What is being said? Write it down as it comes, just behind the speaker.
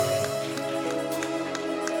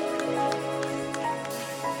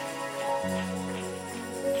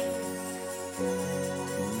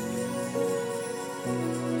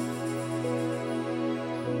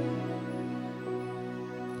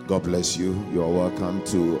God bless you. You are welcome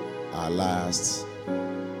to our last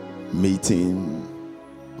meeting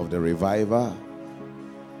of the revival.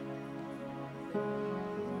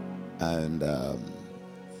 And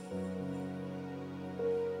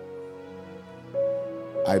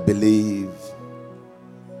I believe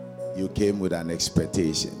you came with an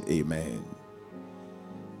expectation. Amen.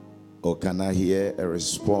 Or can I hear a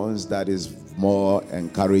response that is more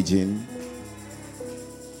encouraging?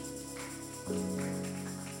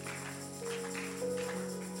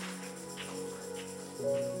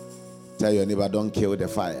 Tell your neighbor, don't kill the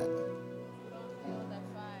fire.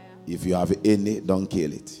 If you have any, don't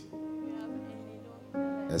kill it.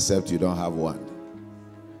 Except you don't have one.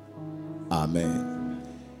 Amen.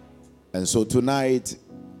 And so tonight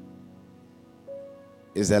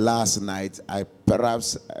is the last night.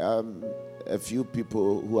 Perhaps a few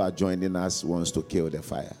people who are joining us wants to kill the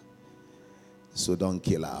fire. So don't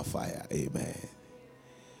kill our fire. Amen.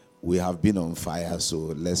 We have been on fire, so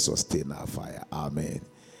let's sustain our fire. Amen.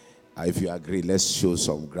 If you agree, let's show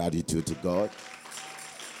some gratitude to God.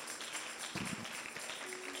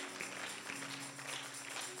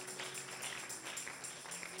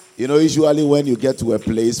 You know, usually when you get to a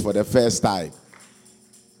place for the first time,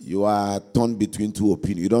 you are torn between two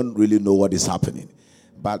opinions. You don't really know what is happening.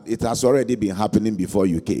 But it has already been happening before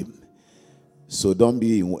you came. So don't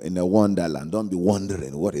be in a wonderland. Don't be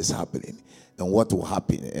wondering what is happening and what will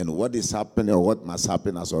happen. And what is happening or what must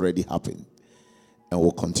happen has already happened and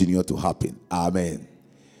will continue to happen. Amen.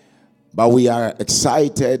 But we are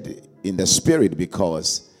excited in the spirit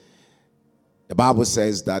because the Bible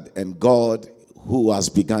says that, and God who has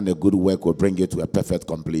begun a good work will bring it to a perfect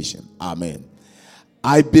completion. Amen.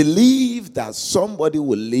 I believe that somebody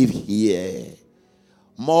will live here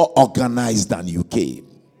more organized than you came.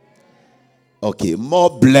 Okay,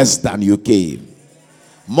 more blessed than you came.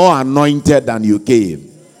 More anointed than you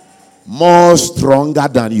came. More stronger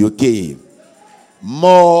than you came.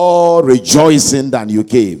 More rejoicing than you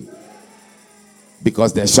came.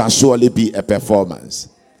 Because there shall surely be a performance.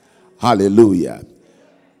 Hallelujah.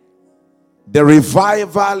 The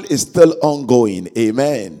revival is still ongoing.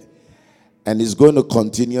 Amen. And it's going to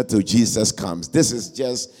continue till Jesus comes. This is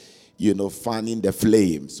just, fanning the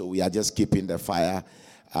flame. So we are just keeping the fire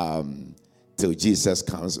till Jesus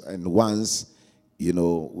comes. And once,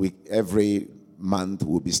 we every month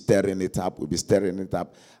we'll be stirring it up. We'll be stirring it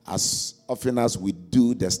up. As often as we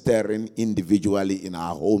do the stirring individually in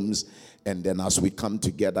our homes, and then as we come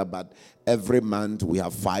together, but every month we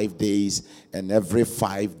have 5 days, and every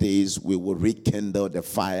 5 days we will rekindle the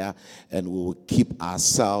fire, and we will keep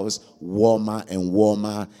ourselves warmer and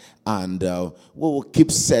warmer, and we will keep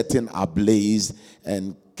setting ablaze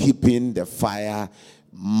and keeping the fire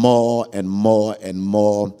more and more and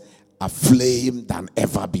more aflame than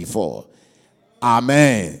ever before.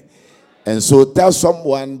 Amen. And so tell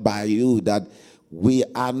someone by you that we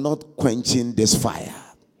are not quenching this fire.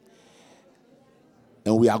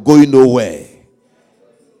 And we are going nowhere.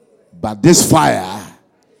 But this fire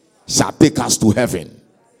shall take us to heaven.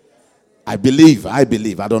 I believe. I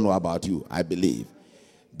don't know about you. I believe.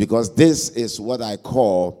 Because this is what I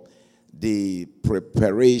call the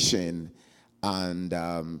preparation,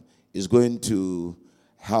 and is going to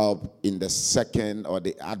help in the second or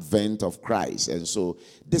the advent of Christ. And so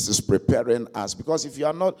this is preparing us, because if you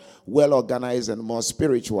are not well organized and more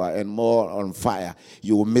spiritual and more on fire,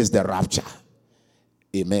 you will miss the rapture.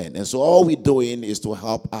 Amen. And so all we're doing is to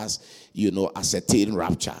help us, ascertain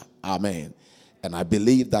rapture. Amen. And I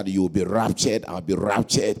believe that you will be raptured. I'll be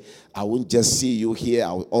raptured. I won't just see you here.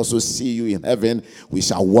 I will also see you in heaven. We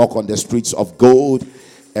shall walk on the streets of gold,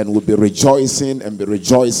 and we'll be rejoicing and be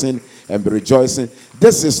rejoicing and be rejoicing.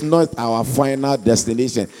 This is not our final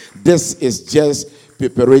destination. This is just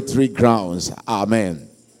preparatory grounds. Amen.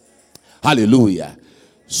 Hallelujah.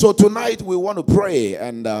 So tonight we want to pray,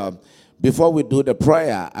 and before we do the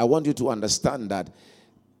prayer, I want you to understand that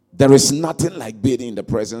there is nothing like being in the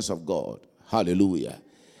presence of God. Hallelujah.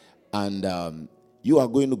 And you are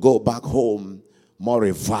going to go back home more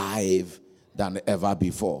revived than ever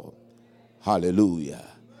before. Hallelujah.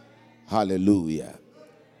 Hallelujah.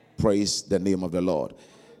 Praise the name of the Lord.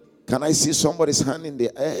 Can I see somebody's hand in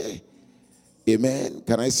the air? Amen.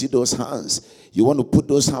 Can I see those hands? You want to put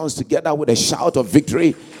those hands together with a shout of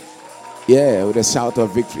victory? Yeah, with a shout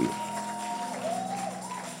of victory.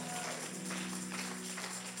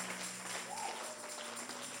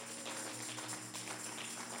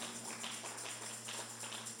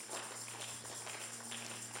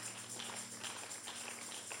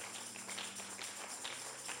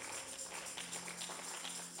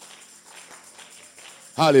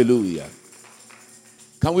 Hallelujah.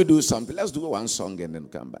 Can we do something? Let's do one song and then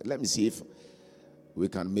come back. Let me see if we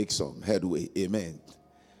can make some headway. Amen.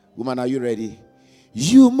 Woman, are you ready?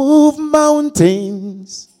 You move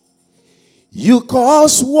mountains. You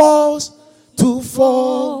cause walls to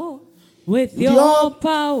fall. With your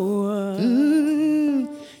power.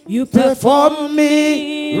 You perform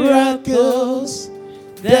miracles.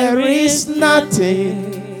 There is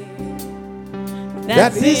nothing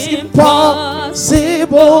that is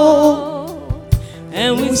impossible.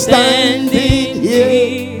 And we're standing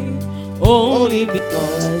here only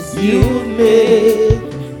because you made.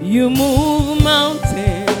 You move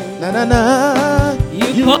mountains.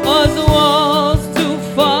 You cause walls to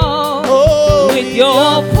fall. With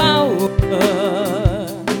your power.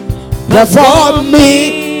 Perform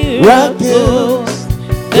miracles.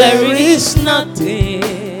 There is nothing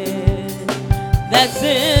that's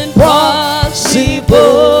impossible.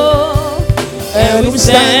 And we're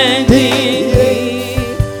standing here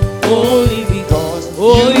only because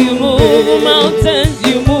you move mountains,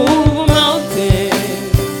 you move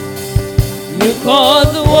mountains. You cause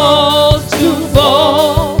the walls to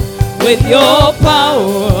fall with your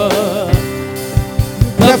power.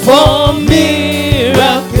 Perform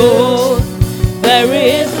miracles. There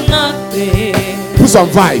is nothing. Put some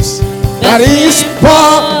vibes. That is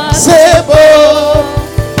possible.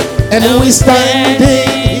 And we standing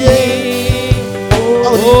here.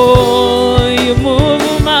 Oh, you move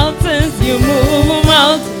mountains, you move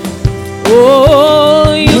mountains.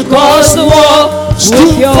 Oh, you cause the walls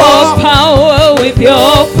with your power, with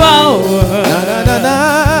your power.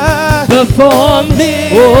 Perform me.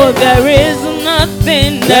 Oh, there is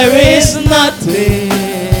nothing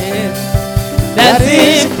that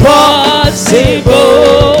is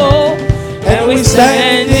possible. And we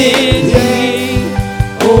standing here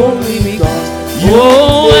only because you.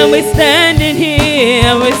 Oh, and we standing here,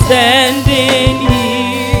 and we standing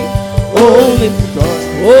here only because.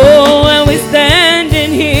 Oh, and we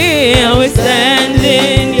standing here, and we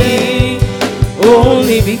standing here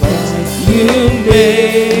only because you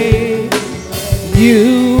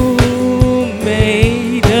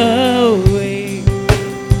made a way.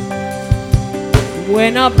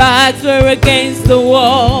 When our backs were against the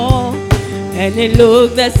wall and it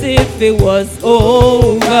looked as if it was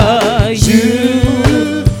over,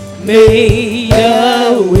 you made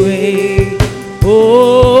a way.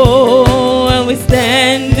 Oh, and we're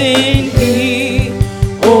standing here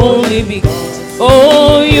only because.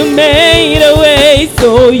 Oh, you made a way,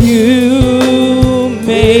 so you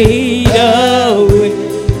made a way.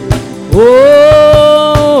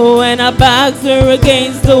 Oh, and our backs were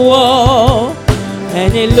against the wall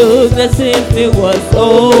and it looked as if it was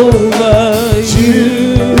over.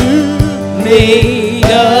 You made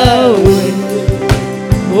a way.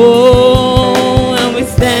 Oh, and we're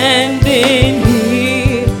standing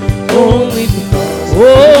here only because.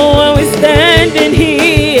 Oh, and we're standing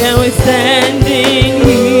here, and we're standing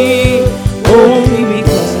here only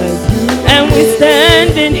because. And we're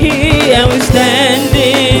standing here, and we're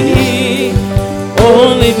standing here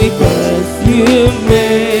only because you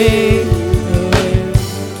made.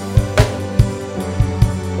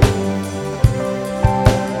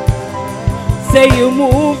 Say you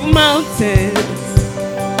move mountains.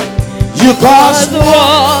 You cause the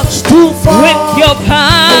walls to fall with your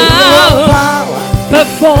power.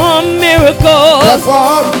 Perform miracles.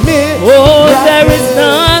 Oh, there is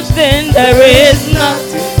nothing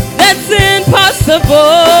that's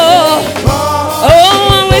impossible.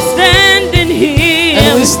 Oh, we're standing here,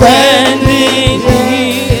 and we're standing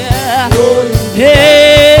here.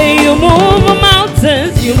 Hey, you move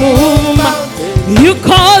mountains, you move mountains. You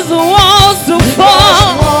cause the walls to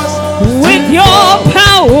fall with your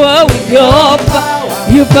power,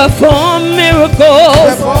 You perform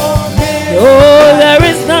miracles. Oh, there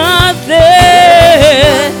is nothing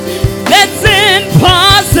that's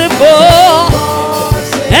impossible.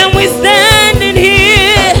 And we're standing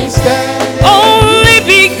here only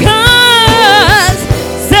because.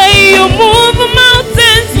 Say you move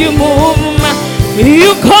mountains, you move mountains.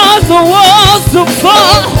 You cause the walls to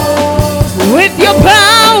fall with your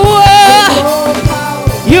power.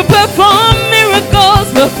 You perform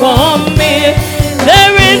miracles, perform me.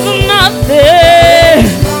 There is nothing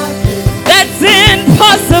that's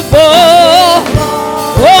impossible.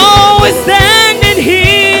 Oh, we're standing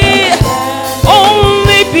here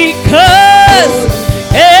only because.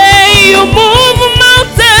 Hey, you move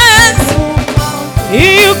mountains.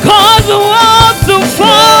 You cause the walls to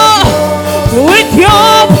fall with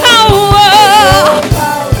your power.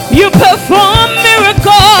 You perform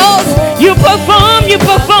miracles. You perform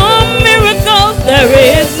miracles. There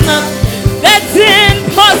is none that's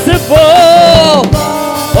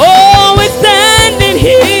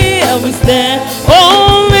we stand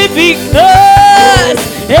only because,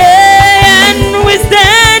 and we're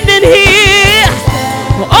standing here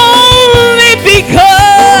only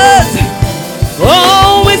because,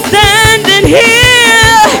 oh, we're standing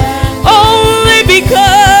here only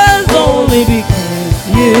because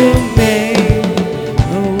you made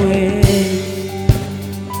a way.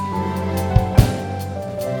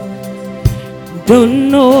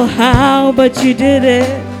 Don't know how, but you did it.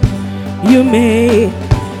 You made.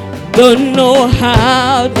 Don't know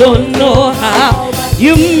how,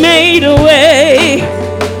 you made a way.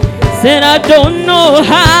 Said I don't know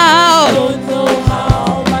how,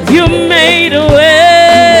 you made a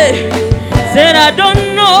way. Said I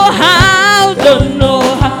don't know how,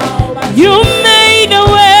 you made a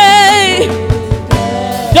way.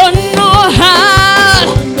 Don't know how,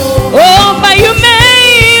 oh, but you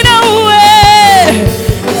made a way.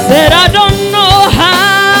 Said I don't know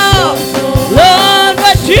how, Lord,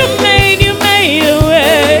 but you made a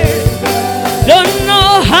way. Don't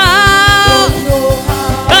know how,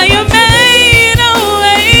 but you made a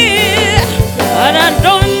way. But I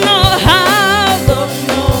don't know how,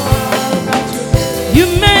 you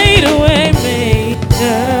made a way,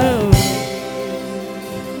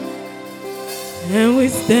 and we're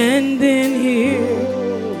standing here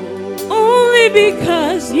only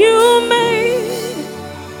because you made.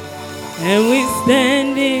 And we're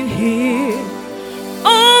standing here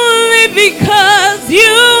only because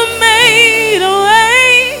you made a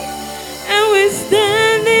way. And we're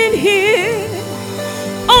standing here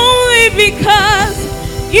only because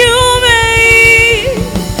you made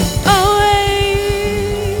a way.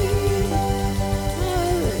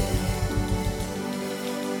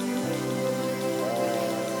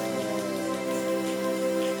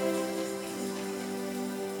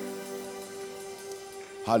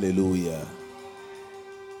 Hallelujah.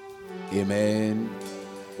 Amen.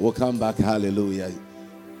 We'll come back. Hallelujah.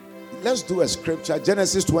 Let's do a scripture.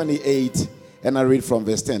 Genesis 28, and I read from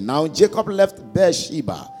verse 10. Now Jacob left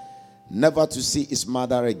Beersheba, never to see his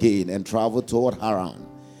mother again, and traveled toward Haran.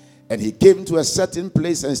 And he came to a certain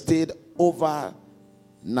place and stayed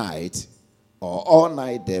overnight, or all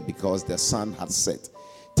night there, because the sun had set.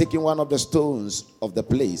 Taking one of the stones of the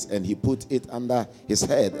place, and he put it under his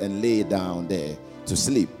head and lay down there to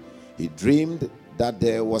sleep. He dreamed that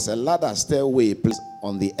there was a ladder stairway placed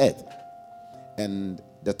on the earth, and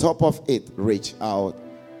the top of it reached out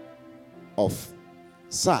of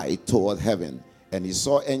sight toward heaven. And he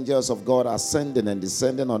saw angels of God ascending and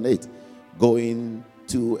descending on it, going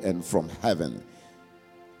to and from heaven.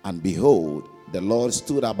 And behold, the Lord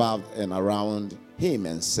stood above and around him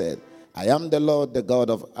and said, I am the Lord, the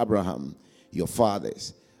God of Abraham, your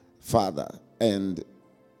father's father, and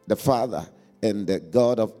the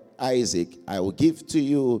God of Isaac. I will give to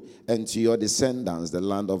you and to your descendants the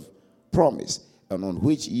land of promise, and on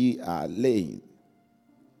which ye are laying.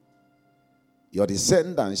 Your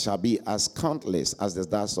descendants shall be as countless as the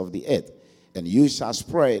dust of the earth, and you shall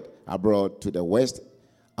spread abroad to the west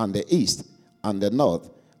and the east and the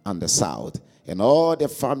north and the south, and all the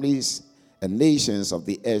families and nations of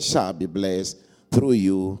the earth shall be blessed through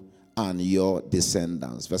you and your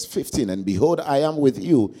descendants. Verse 15, and behold, I am with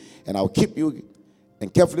you, and I'll keep you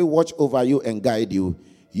and carefully watch over you and guide you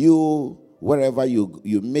wherever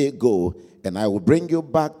you may go, and I will bring you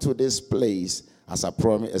back to this place as a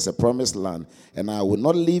promised land, and I will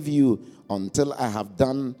not leave you until I have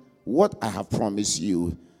done what I have promised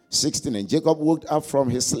you. 16, and Jacob woke up from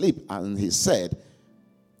his sleep, and he said,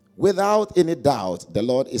 without any doubt, the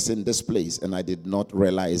Lord is in this place, and I did not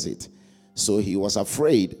realize it. So he was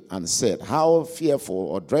afraid and said, how fearful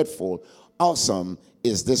or dreadful, awesome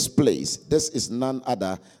is this place. This is none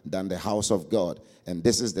other than the house of God, and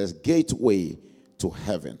this is the gateway to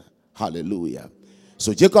heaven. Hallelujah.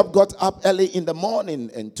 So Jacob got up early in the morning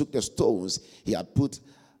and took the stones he had put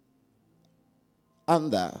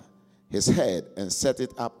under his head and set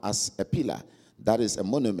it up as a pillar. That is a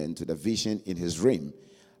monument to the vision in his dream.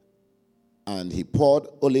 And he poured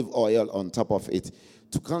olive oil on top of it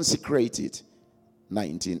to consecrate it.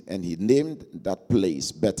 19. And he named that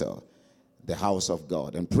place Bethel, the house of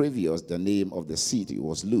God. And previous, the name of the city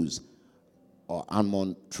was Luz, or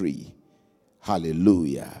almond tree.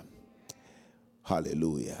 Hallelujah.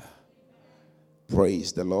 Hallelujah.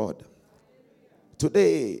 Praise the Lord.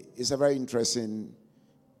 Today is a very interesting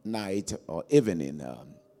night or evening.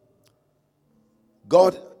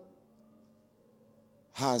 God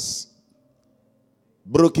has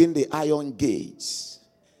broken the iron gates.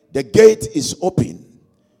 The gate is open.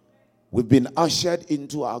 We've been ushered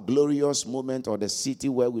into our glorious moment, or the city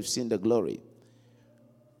where we've seen the glory.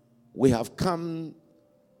 We have come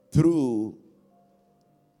through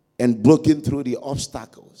and broken through the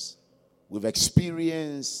obstacles. We've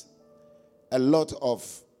experienced a lot of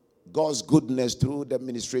God's goodness through the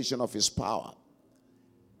ministration of his power.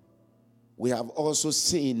 We have also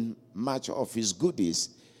seen much of his goodies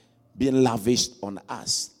being lavished on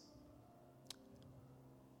us.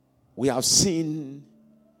 We have seen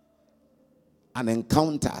an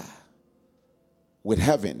encounter with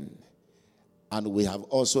heaven, and we have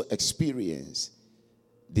also experienced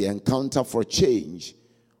the encounter for change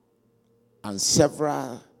and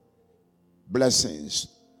several blessings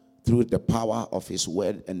through the power of his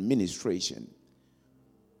word and ministration.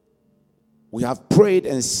 We have prayed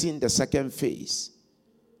and seen the second phase.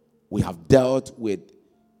 We have dealt with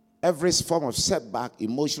every form of setback,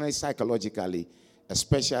 emotionally, psychologically,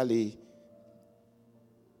 especially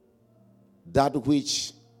that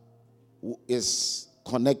which is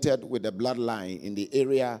connected with the bloodline in the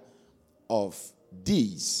area of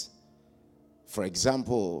deeds. For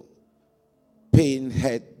example, pain,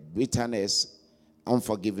 hurt, bitterness,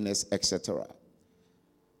 unforgiveness, etc.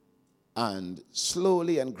 And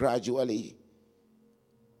slowly and gradually,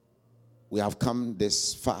 we have come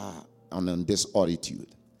this far and on this altitude.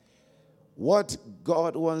 What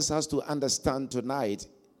God wants us to understand tonight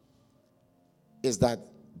is that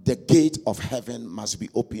the gate of heaven must be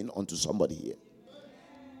open unto somebody here.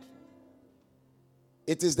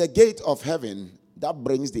 It is the gate of heaven that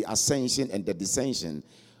brings the ascension and the descension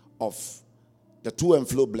of the to and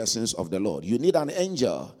flow blessings of the Lord. You need an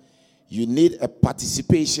angel. You need a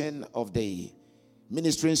participation of the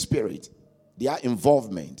ministering spirit, their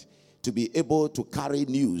involvement, to be able to carry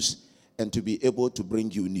news and to be able to bring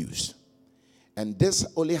you news. And this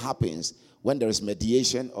only happens when there is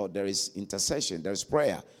mediation or there is intercession, there is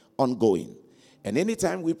prayer ongoing. And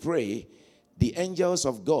anytime we pray, the angels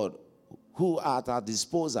of God who are at our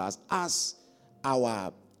disposal as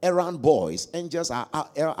our errand boys. Angels are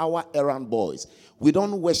our errand boys. We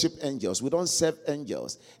don't worship angels. We don't serve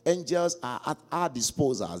angels. Angels are at our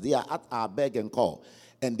disposal. They are at our beck and call.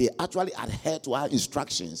 And they actually adhere to our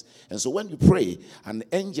instructions. And so when you pray, an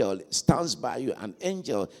angel stands by you. An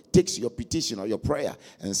angel takes your petition or your prayer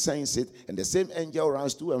and sends it. And the same angel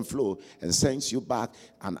runs to and fro and sends you back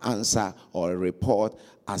an answer or a report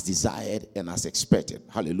as desired and as expected.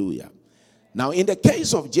 Hallelujah. Now, in the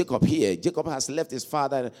case of Jacob here, Jacob has left his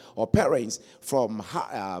father or parents from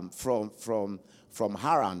Haran,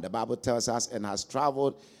 the Bible tells us, and has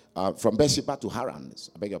traveled from Beersheba to Haran,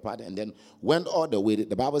 I beg your pardon, and then went all the way.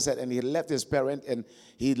 The Bible said, and he left his parent, and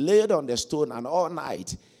he laid on the stone and all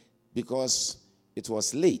night because it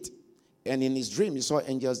was late. And in his dream, he saw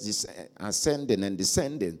angels ascending and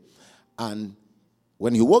descending. And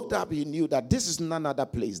when he woke up, he knew that this is none other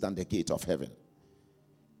place than the gate of heaven.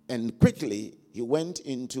 And quickly, he went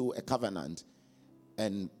into a covenant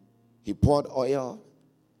and he poured oil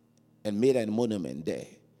and made a monument there.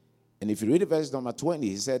 And if you read verse number 20,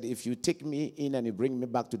 he said, if you take me in and you bring me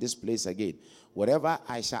back to this place again, whatever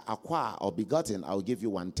I shall acquire or be gotten, I'll give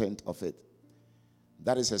you 1/10 of it.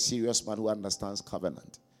 That is a serious man who understands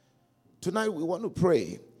covenant. Tonight, we want to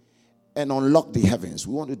pray and unlock the heavens.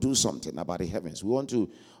 We want to do something about the heavens. We want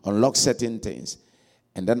to unlock certain things.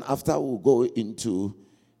 And then after, we'll go into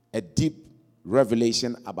a deep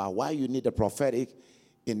revelation about why you need the prophetic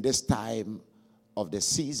in this time of the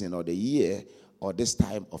season or the year or this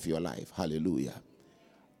time of your life. Hallelujah.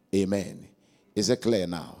 Amen. Is it clear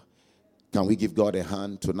now? Can we give God a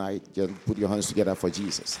hand tonight? Just put your hands together for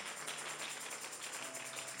Jesus.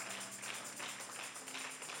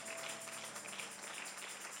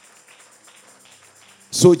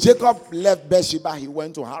 So Jacob left Beersheba. He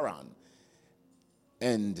went to Haran.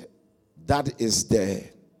 And that is the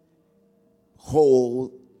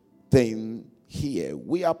whole thing here.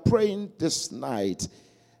 We are praying this night,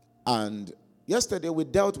 and yesterday we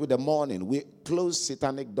dealt with the morning. We closed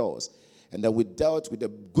satanic doors, and then we dealt with the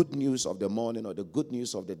good news of the morning or the good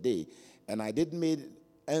news of the day. And I did make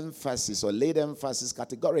emphasis or laid emphasis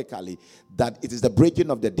categorically that it is the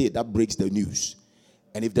breaking of the day that breaks the news.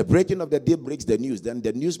 And if the breaking of the day breaks the news, then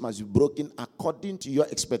the news must be broken according to your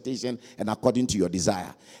expectation and according to your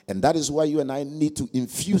desire. And that is why you and I need to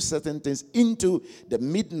infuse certain things into the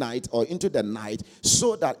midnight or into the night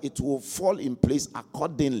so that it will fall in place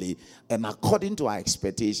accordingly and according to our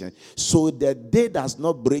expectation. So the day does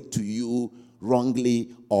not break to you wrongly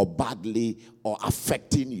or badly or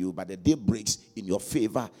affecting you, but the day breaks in your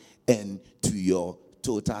favor and to your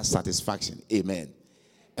total satisfaction. Amen.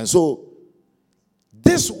 And so,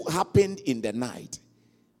 this happened in the night.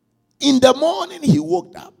 In the morning, he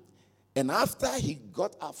woke up. And after he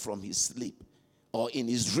got up from his sleep, or in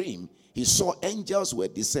his dream, He saw angels were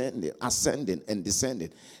descending, ascending and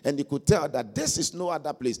descending. And he could tell that this is no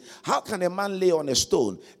other place. How can a man lay on a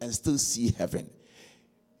stone and still see heaven?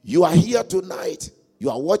 You are here tonight. You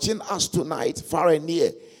are watching us tonight, far and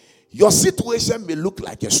near. Your situation may look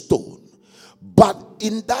like a stone. But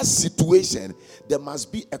in that situation, there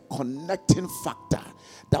must be a connecting factor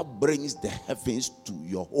that brings the heavens to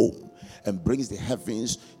your home and brings the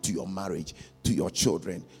heavens to your marriage, to your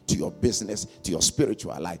children, to your business, to your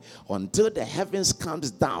spiritual life, until the heavens comes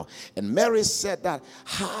down. And Mary said that,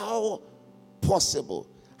 how possible?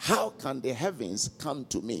 How can the heavens come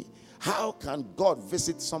to me? How can God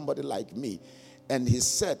visit somebody like me? And he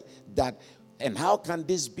said that, and how can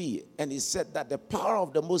this be? And he said that the power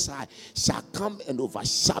of the Most High shall come and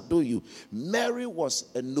overshadow you. Mary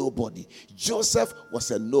was a nobody. Joseph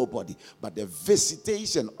was a nobody. But the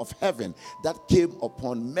visitation of heaven that came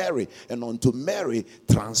upon Mary and unto Mary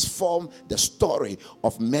transformed the story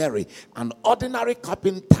of Mary. An ordinary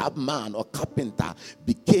carpenter man or carpenter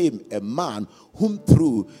became a man whom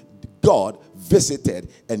through God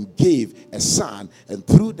visited and gave a son, and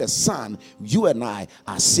through the son, you and I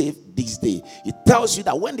are saved this day. It tells you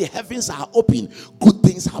that when the heavens are open, good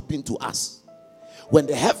things happen to us. When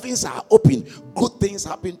the heavens are open, good things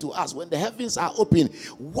happen to us. When the heavens are open,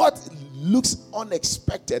 what looks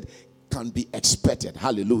unexpected can be expected.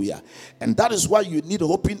 Hallelujah. And that is why you need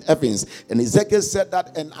open heavens. And Ezekiel said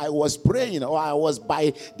that, and I was praying, or I was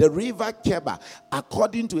by the river Keba,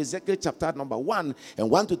 according to Ezekiel chapter number 1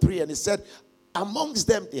 and 1 to 3, and he said, amongst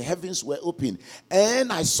them the heavens were open, and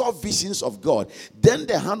I saw visions of God. Then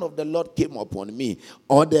the hand of the Lord came upon me,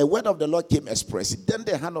 or the word of the Lord came express. Then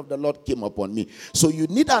the hand of the Lord came upon me. So you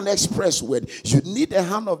need an express word. You need the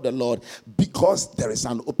hand of the Lord, because there is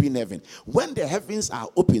an open heaven. When the heavens are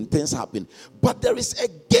open, things happen. But there is a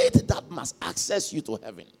gate that must access you to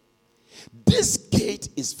heaven. This gate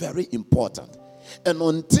is very important. And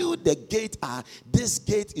until this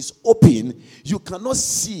gate is open, you cannot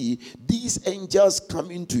see these angels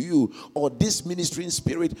coming to you, or this ministering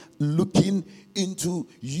spirit looking into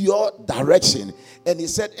your direction. And he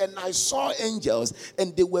said, and I saw angels,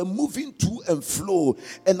 and they were moving to and fro,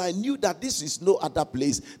 and I knew that this is no other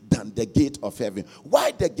place than the gate of heaven.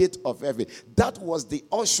 Why the gate of heaven? That was the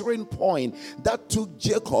ushering point that took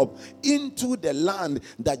Jacob into the land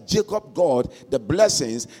that Jacob got the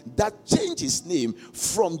blessings that changed his name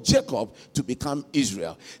from Jacob to become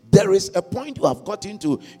Israel. There is a point you have gotten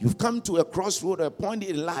to. You've come to a crossroad, a point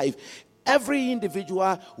in life. Every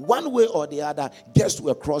individual, one way or the other, gets to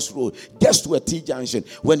a crossroad, gets to a T-junction.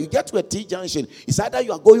 When you get to a T-junction, it's either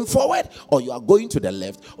you are going forward, or you are going to the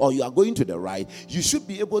left, or you are going to the right. You should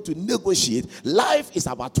be able to negotiate. Life is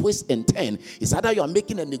about twist and turn. It's either you are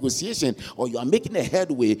making a negotiation, or you are making a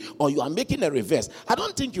headway, or you are making a reverse. I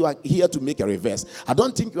don't think you are here to make a reverse. I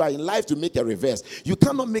don't think you are in life to make a reverse. You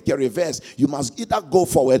cannot make a reverse. You must either go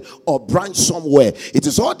forward or branch somewhere. It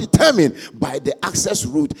is all determined by the access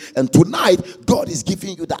route. And tonight, God is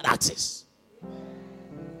giving you that access.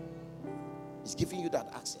 He's giving you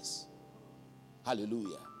that access.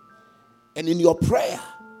 Hallelujah. And in your prayer,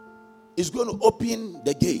 He's going to open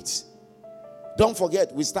the gates. Don't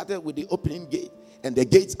forget, we started with the opening gate, and the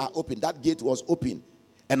gates are open. That gate was open,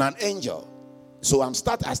 and an angel. So I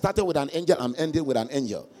started with an angel. I'm ending with an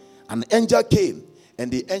angel. An angel came,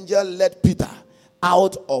 and the angel led Peter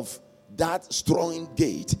out of that strong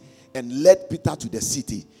gate and led Peter to the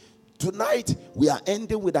city. Tonight, we are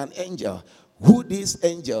ending with an angel, who this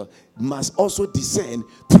angel must also descend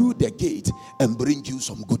through the gate and bring you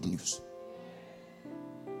some good news.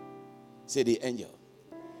 Say the angel.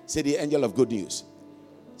 Say the angel of good news.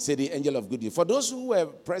 Say the angel of good news. For those who were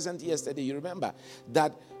present yesterday, you remember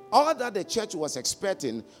that all that the church was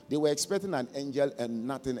expecting, they were expecting an angel and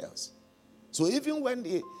nothing else. So even when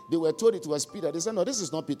they were told it was Peter, they said, no, this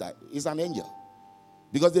is not Peter, it's an angel.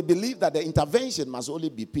 Because they believe that the intervention must only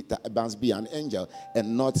be Peter, must be an angel,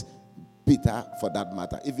 and not Peter for that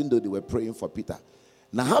matter, even though they were praying for Peter.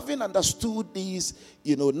 Now, having understood this,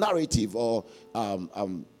 narrative or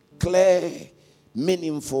clear,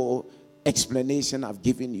 meaningful explanation I've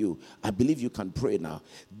given you, I believe you can pray now.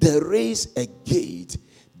 There is a gate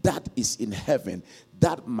that is in heaven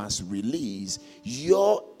that must release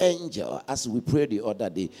your angel, as we prayed the other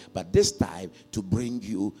day, but this time to bring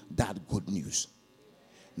you that good news.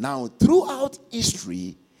 Now, throughout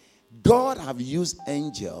history, God have used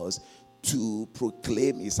angels to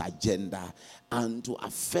proclaim his agenda and to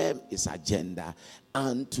affirm his agenda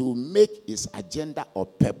and to make his agenda or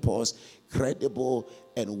purpose credible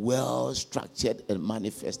and well structured and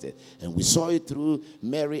manifested. And we saw it through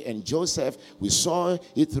Mary and Joseph. We saw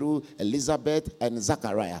it through Elizabeth and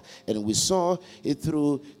Zachariah. And we saw it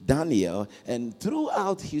through Daniel. And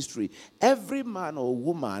throughout history, every man or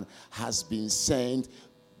woman has been sent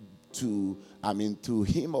to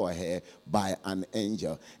him or her by an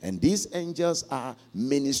angel. And these angels are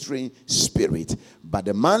ministering spirit. But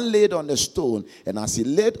the man laid on the stone, and as he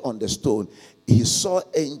laid on the stone, he saw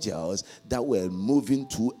angels that were moving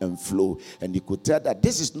to and fro. And he could tell that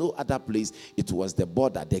this is no other place. It was the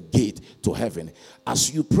border, the gate to heaven.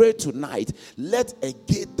 As you pray tonight, let a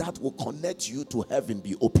gate that will connect you to heaven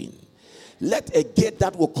be open. Let a gate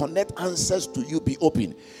that will connect answers to you be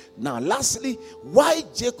open. Now, lastly, why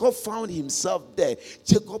Jacob found himself there?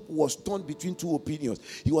 Jacob was torn between two opinions.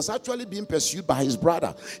 He was actually being pursued by his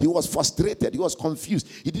brother. He was frustrated. He was confused.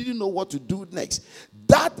 He didn't know what to do next.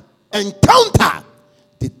 That encounter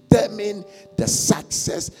determined the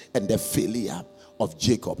success and the failure of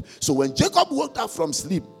Jacob. So when Jacob woke up from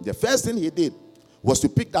sleep, the first thing he did was to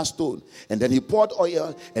pick that stone, and then he poured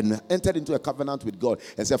oil and entered into a covenant with God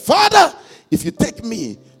and said, Father, if you take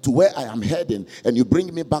me to where I am heading and you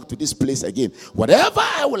bring me back to this place again, whatever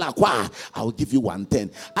I will acquire, I will give you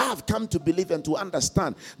 1/10. I have come to believe and to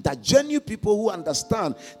understand that genuine people who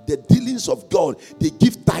understand the dealings of God, they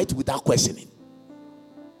give tithe without questioning.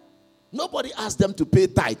 Nobody asked them to pay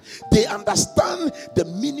tithe. They understand the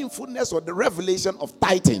meaningfulness or the revelation of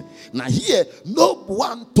tithing. Now here, no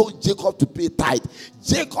one told Jacob to pay tithe.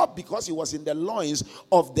 Jacob, because he was in the loins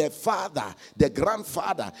of the father, the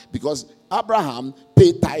grandfather, because Abraham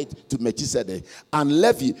paid tithe to Melchizedek. And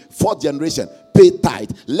Levi, fourth generation, paid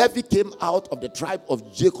tithe. Levi came out of the tribe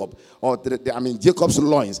of Jacob, or Jacob's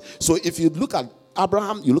loins. So if you look at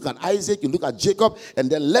Abraham, you look at Isaac, you look at Jacob, and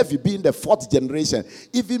then Levi being the fourth generation,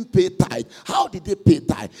 even pay tithe. How did they pay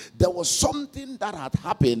tithe? There was something that had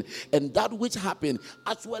happened, and that which happened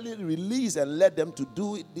actually released and led them to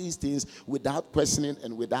do these things without questioning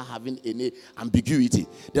and without having any ambiguity.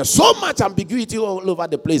 There's so much ambiguity all over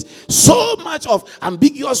the place, so much of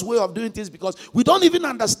ambiguous way of doing things because we don't even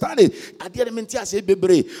understand it.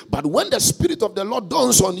 But when the Spirit of the Lord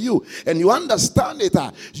dawns on you and you understand it,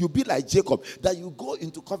 you'll be like Jacob, that you go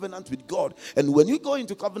into covenant with God. And when you go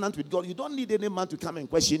into covenant with God, you don't need any man to come and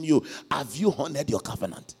question you. Have you honored your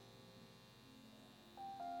covenant?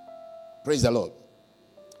 Praise the Lord.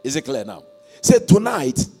 Is it clear now? Say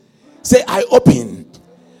tonight, say I open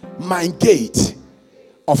my gate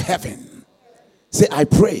of heaven. Say I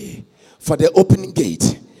pray for the opening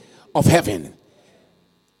gate of heaven.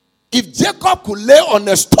 If Jacob could lay on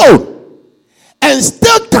a stone and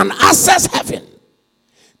still can access heaven,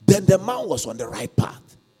 then the man was on the right path.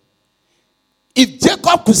 If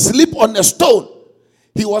Jacob could sleep on a stone,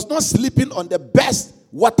 he was not sleeping on the best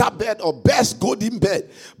water bed or best golden bed,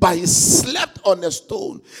 but he slept on a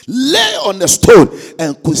stone, lay on a stone,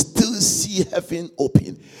 and could still see heaven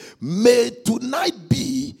open. May tonight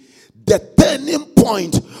be the turning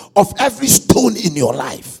point of every stone in your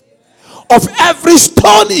life, of every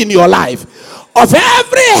stone in your life, of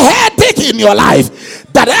every headache in your life,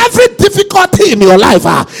 that every difficulty in your life,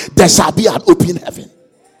 there shall be an open heaven.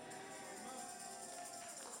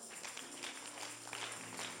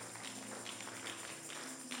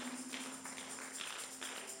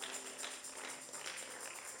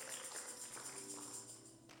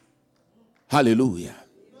 Hallelujah.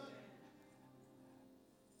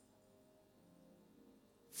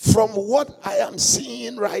 From what I am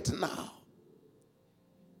seeing right now,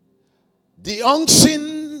 the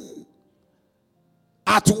unction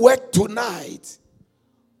at work tonight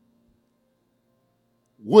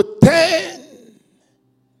would turn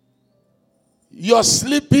your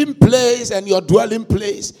sleeping place and your dwelling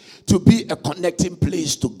place to be a connecting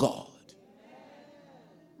place to God.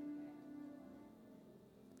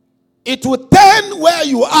 It will turn where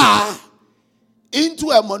you are into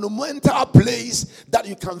a monumental place that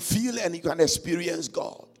you can feel and you can experience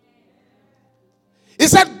God. He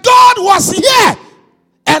said, God was here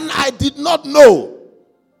and I did not know.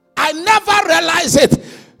 I never realized it.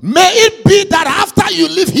 May it be that after you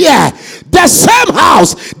live here, the same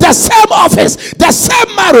house, the same office, the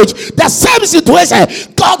same marriage, the same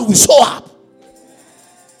situation, God will show up.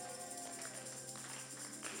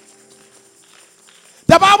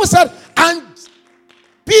 The Bible said, and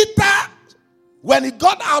Peter, when he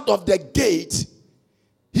got out of the gate,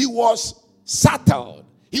 he was startled.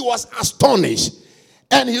 He was astonished.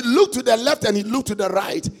 And he looked to the left and he looked to the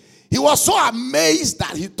right. He was so amazed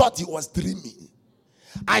that he thought he was dreaming.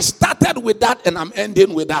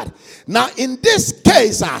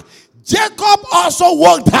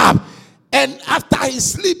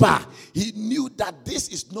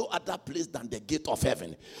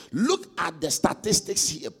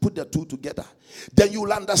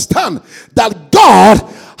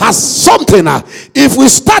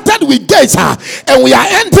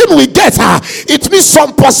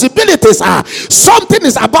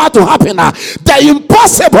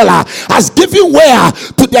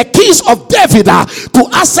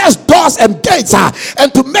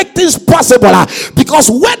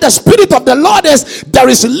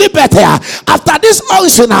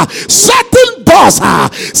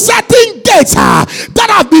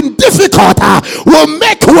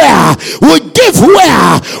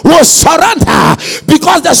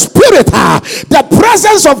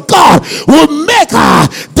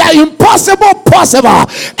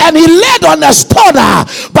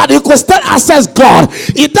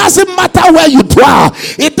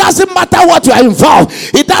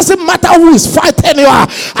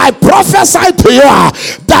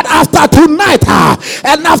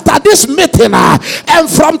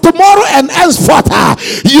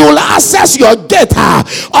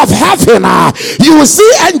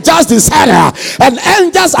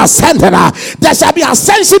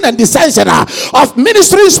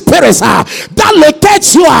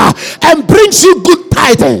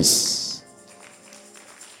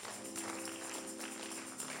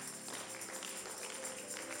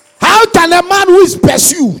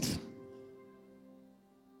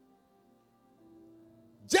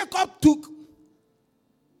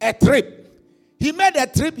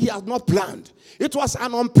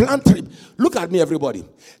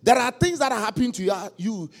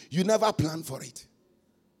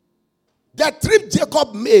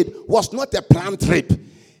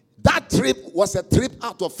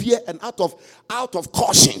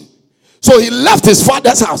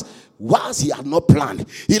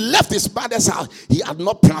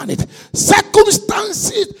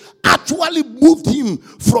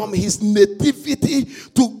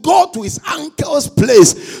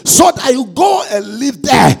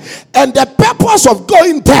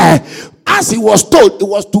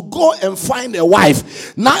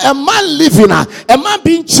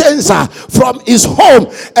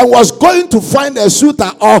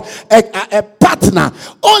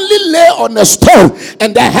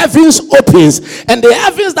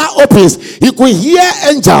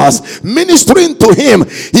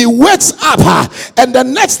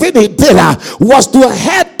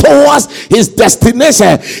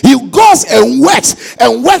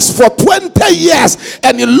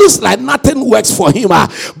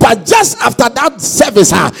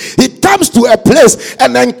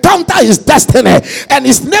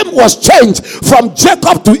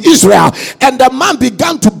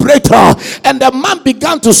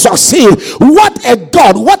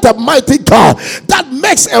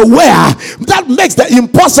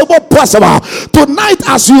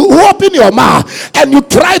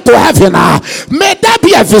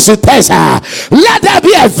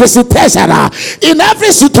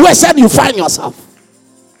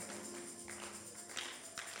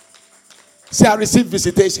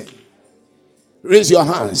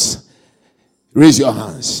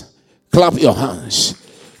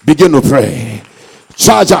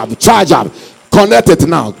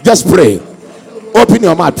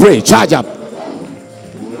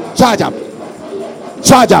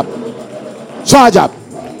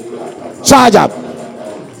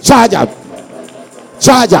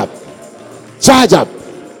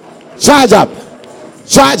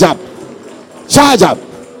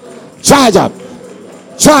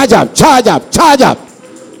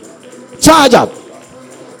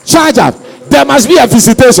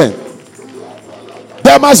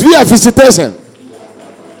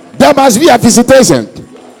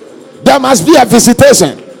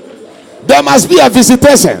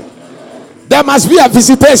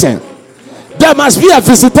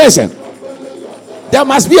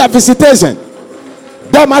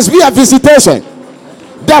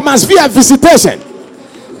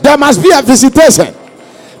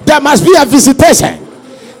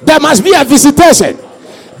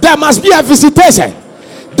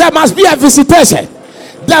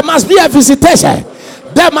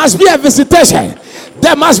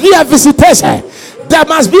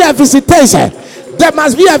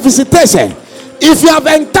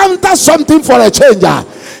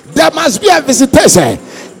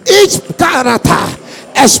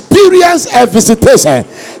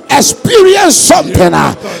 experience something,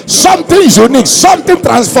 something unique, something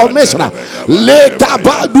transformational. Le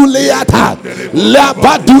kabaduleata, la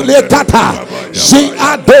badulekata, je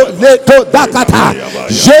ado leto dakata,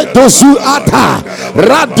 je dosu ata,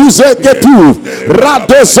 raduze getu,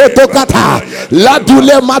 radoze tokata, la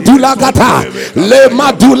dule madula gata, le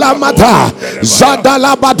madula mata,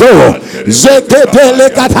 zadala bado, zekete le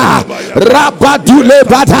kata, rabadule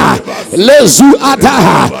bata, le zu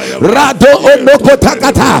ata, rado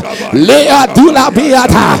onokotakata, le adula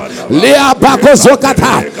biata, le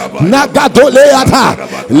abakozokata, nagado leata,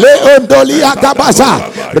 le ondolia kabasa,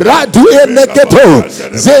 radu eneketo,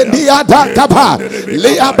 zeniata kapa,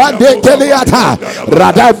 le abande keleata,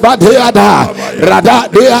 rada badeada, rada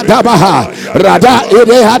deata baha, rada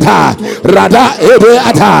edeata, rada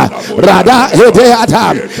edeata, rada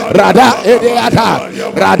edeata, rada edeata,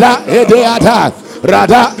 rada edeata,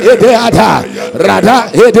 rada edeata, rada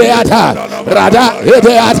edeata, rada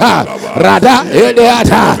edeata, rada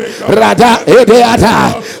edeata, rada edeata,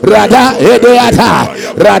 rada edeata,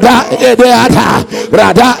 rada edeata,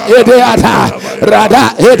 rada edeata, rada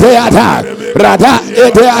edeata, rada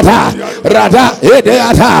edeata, rada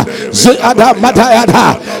edeata, ziada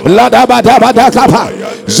matayata, lada bada bada kapa,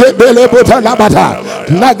 zebele buta labata,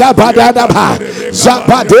 naga bada daba,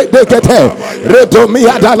 zabade dekete,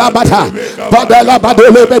 redomia da labata, bada labado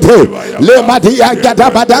lebete, le madia gada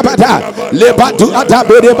bada bada, le batu ata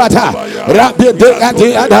bede bata, rabi de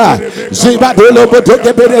ati ada, zibade loboto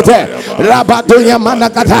kebedete, rabado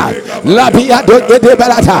yamanakata, labia do gede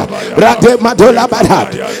balata, rade madola bata,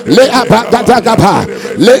 le abagata gapa,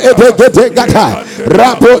 le ede gede gata,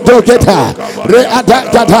 rabo do geta, re ada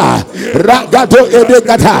gata, ragado ede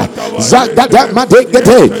gata, zagada made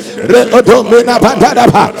gete, re odo mena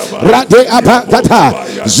bandadaba, rade abagata,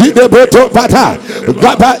 zide boto bata,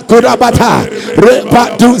 gaba kurabata, re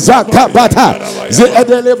batu zakabata, zi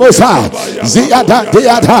edele bosa, zi ada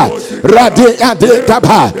deata, rade ade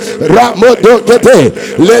gaba, ramodo gete,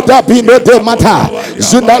 le dabino de mata,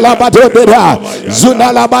 zunala bado beda,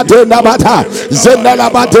 zunala bado nabata, zunala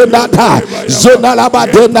bado nata, zunala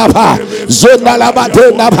bado napa, zunala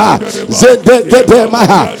bado napa, zede gete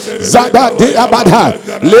maha, zada di abada,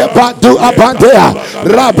 le badu abandea,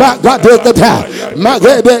 rabaga de gete,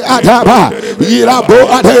 magede ataba, yirabo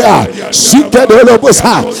adea, sikedolo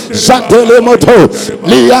busa, zantele moto,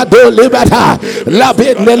 liado libata,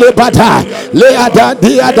 labine libata, leada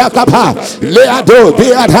diada kapa, leado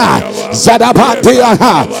diada, zadaba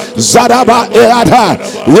diada, zadaba eada,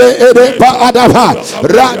 le ede ba adaba,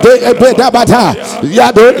 rade ebedabata,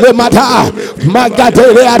 yado lemata,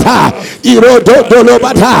 magade leata, irodo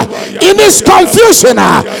dolobata. In his confusion,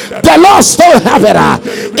 the Lord still have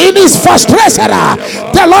it. In his frustration,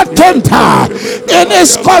 the Lord came down. In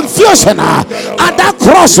his confusion, at that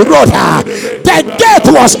crossroad, the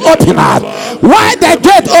gate was open. Why the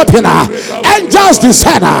gate open? Angels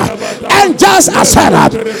descended. Angels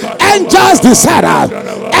ascended. Angels descended.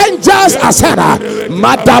 Angels ascended.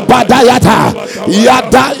 Madabadayata,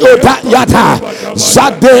 yada yoda yata,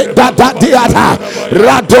 zade dada diata,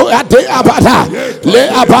 rado ade abata, le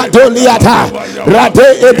abado liata, rade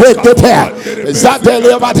ebekete, zade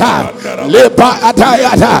lebata, lepa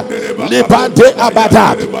atayata, lepa de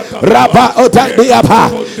abata, raba ota diapa,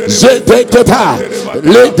 zede keta,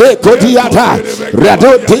 le de kodiata,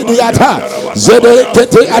 rado diata, zede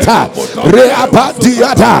kete ata, re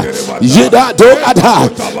abadiata, yida do ata,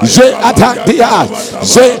 je ata dia,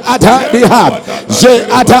 je ata dia, je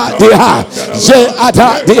ata dia, je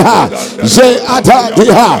ata dia, je ata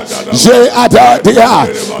dia, je ata dia,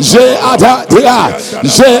 je ata dia,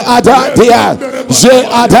 je ata dia, je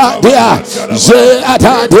ata dia, je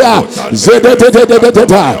ata dia, je de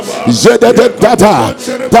je de data,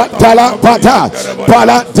 patala pata,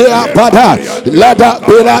 pala dia pata, lada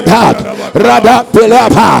bilata, rada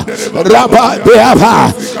bilapa, raba biapa,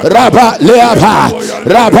 raba leapa,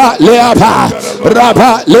 raba leapa,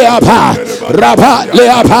 raba leapa, raba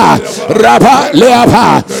leapa, raba leapa,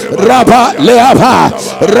 raba leapa,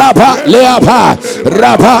 raba leapa,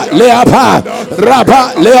 raba leapa, raba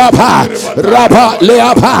leapa, raba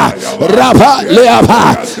leapa, raba leapa,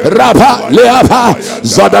 raba leapa,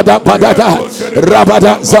 zadada padada,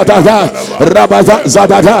 rabada zadada, rabaza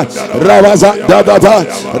zadada, rabaza dadada,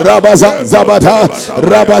 rabaza zabata,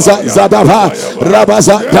 rabaza zadaba,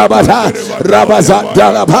 rabaza dabata, rabaza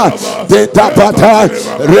dalaba, de tapata,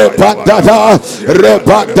 repatada,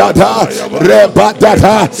 Rebadada,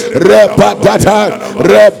 Rebadada, Rebadada,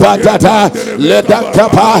 Rebadada, Rebadada, Leda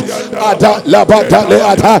Kapa, Ada Labada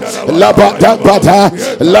Leata, Labada Bata,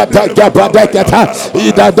 Lada Gabada Gata,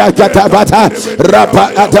 Ida Gata Bata, Rapa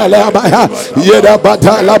Ada Labaya, Yeda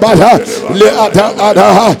Bata Labata, Leata Ada,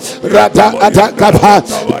 Rata Ada Kapa,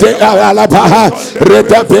 De Alabaha,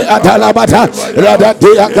 Reda Be Ada Labata, Rada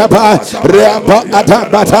De Akapa, Reapa Ada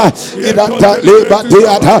Bata, Ida Leba De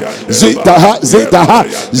Ada, Zitaha, Zitaha,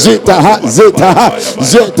 Zitaha, Zitaha,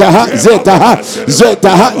 Zitaha, Zitaha,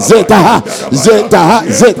 Zitaha, Zitaha, Zitaha,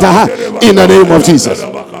 Zitaha, in the name of Jesus.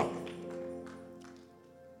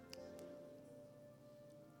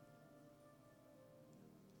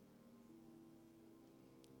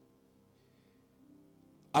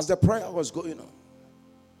 As the prayer was going on,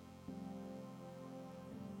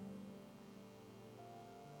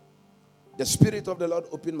 the Spirit of the Lord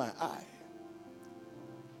opened my eye,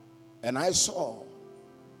 and I saw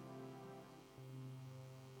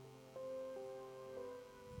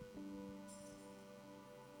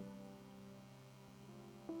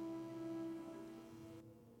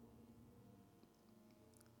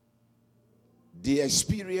the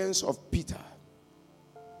experience of Peter.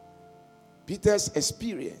 Peter's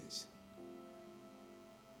experience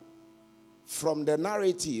from the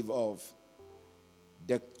narrative of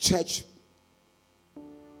the church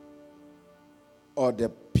or the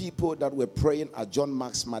people that were praying at John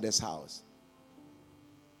Mark's mother's house.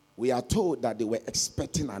 We are told that they were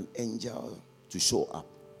expecting an angel to show up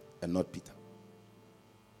and not Peter.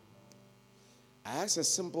 I asked a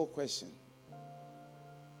simple question.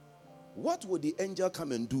 What would the angel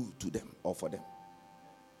come and do to them or for them?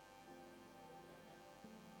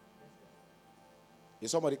 If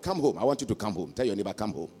somebody come home, I want you to come home. Tell your neighbor,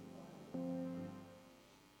 come home.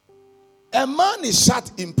 A man is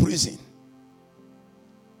shut in prison.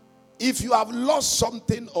 If you have lost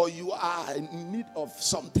something or you are in need of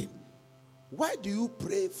something, why do you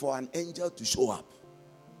pray for an angel to show up?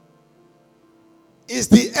 Is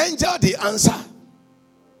the angel the answer?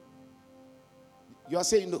 You are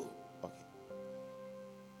saying no. Okay.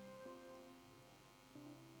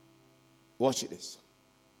 Watch this.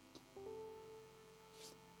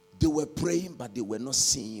 They were praying, but they were not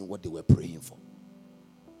seeing what they were praying for.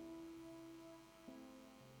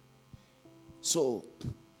 So,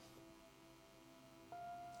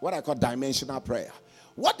 what I call dimensional prayer.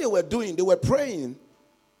 What they were doing, they were praying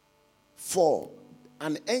for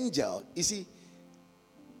an angel. You see,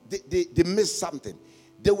 they missed something.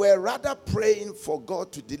 They were rather praying for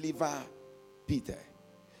God to deliver Peter.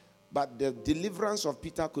 But the deliverance of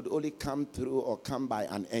Peter could only come through or come by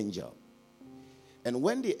an angel. And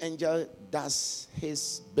when the angel does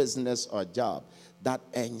his business or job, that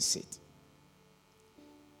ends it.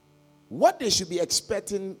 What they should be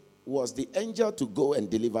expecting was the angel to go and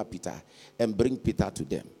deliver Peter and bring Peter to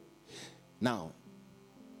them. Now,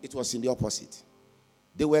 it was in the opposite.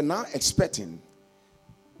 They were now expecting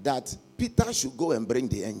that Peter should go and bring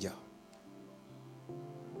the angel.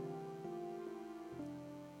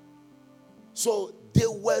 So they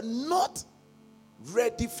were not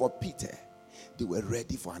ready for Peter. They were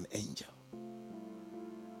ready for an angel.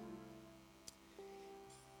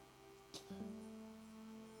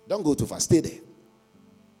 Don't go too far. Stay there.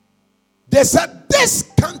 They said,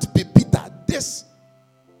 this can't be Peter. This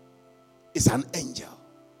is an angel.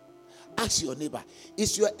 Ask your neighbor,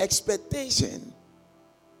 is your expectation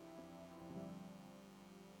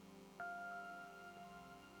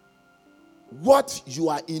what you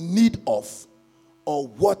are in need of or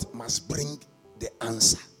what must bring the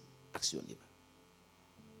answer? Ask your neighbor.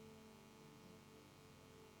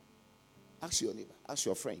 Ask your neighbor. Ask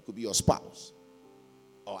your friend. It could be your spouse.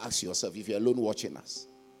 Or ask yourself if you're alone watching us.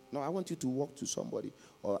 No, I want you to walk to somebody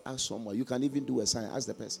or ask someone. You can even do a sign. Ask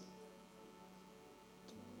the person.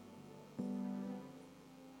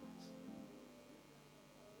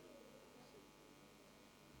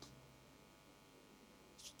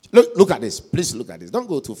 Look at this. Please look at this. Don't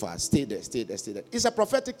go too far. Stay there, stay there, stay there. It's a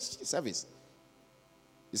prophetic service.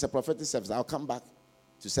 It's a prophetic service. I'll come back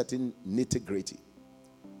to certain nitty-gritty.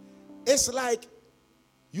 It's like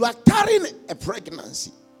you are carrying a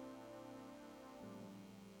pregnancy.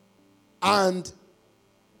 And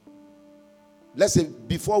let's say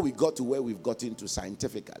before we got to where we've got into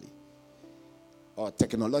scientifically or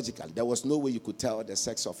technologically, there was no way you could tell the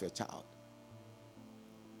sex of your child.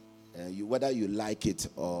 Whether you like it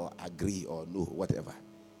or agree or no, whatever,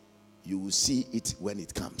 you will see it when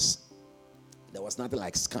it comes. There was nothing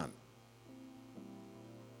like scan.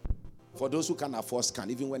 For those who can't afford scan,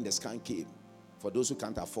 even when the scan came, for those who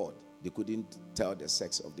can't afford, they couldn't tell the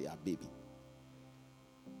sex of their baby.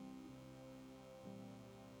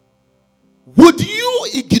 Would you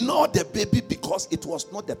ignore the baby because it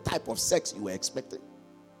was not the type of sex you were expecting?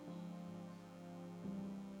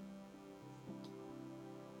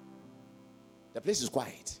 The place is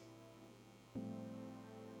quiet.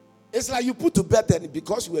 It's like you put to bed and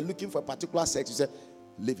because you were looking for a particular sex, you said,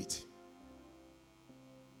 leave it.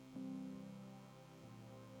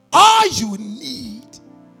 All you need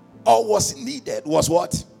or was needed was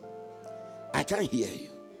what? I can't hear you.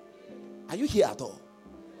 Are you here at all?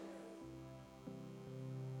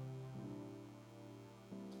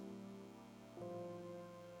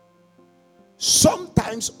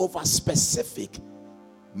 Sometimes over specific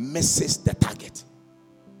misses the target.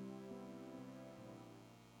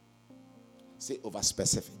 Say over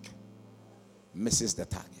specific misses the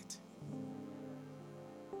target.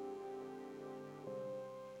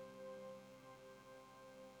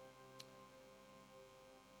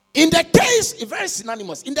 In the case, very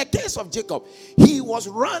synonymous, in the case of Jacob, he was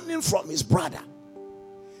running from his brother.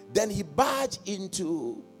 Then he barged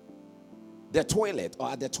into the toilet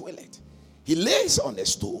or at the toilet. He lays on a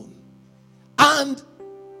stone and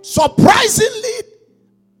surprisingly,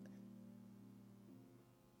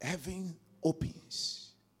 heaven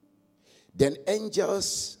opens. Then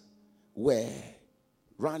angels were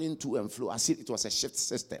running to and fro as if it was a shift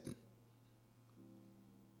system.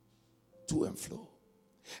 To and fro.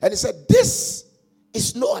 And he said, this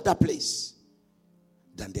is no other place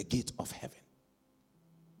than the gate of heaven.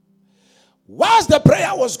 Whilst the prayer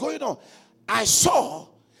was going on, I saw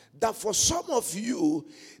that for some of you,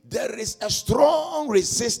 there is a strong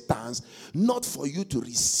resistance not for you to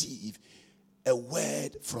receive a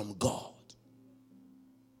word from God.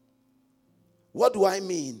 What do I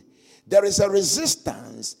mean? There is a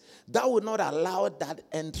resistance that will not allow that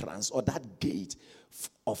entrance or that gate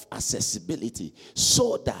of accessibility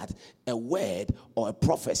so that a word or a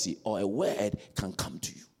prophecy or a word can come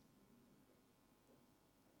to you.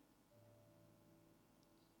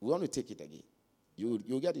 We want to take it again.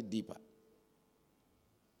 You'll get it deeper.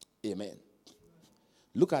 Amen.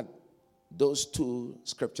 Look at those two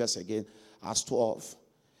scriptures again, Acts 12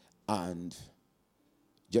 and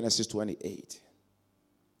Genesis 28.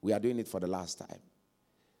 We are doing it for the last time.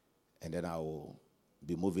 And then I will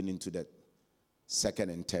be moving into the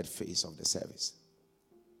second and third phase of the service.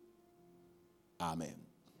 Amen.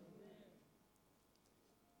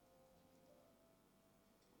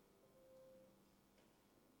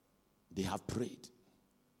 They have prayed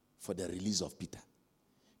for the release of Peter.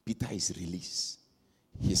 Peter is released.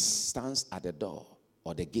 He stands at the door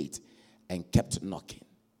or the gate and kept knocking.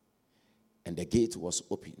 And the gate was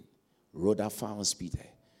open. Rhoda found Peter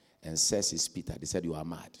and says, it's Peter. They said, you are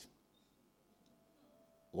mad.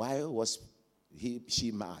 Why was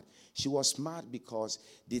she mad? She was mad because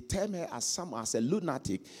they termed her as a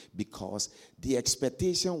lunatic because the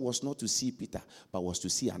expectation was not to see Peter, but was to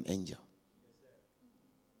see an angel.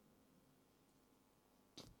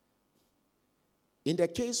 In the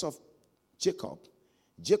case of Jacob,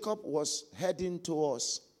 Jacob was heading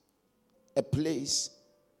towards a place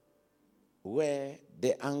where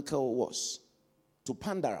the uncle was, to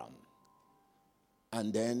Pandaram.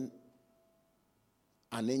 And then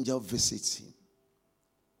an angel visits him.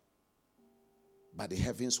 But the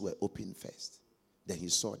heavens were open first. Then he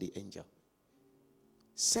saw the angel.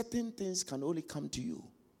 Certain things can only come to you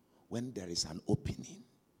when there is an opening.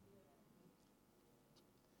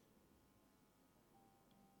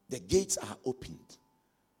 The gates are opened.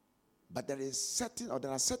 But there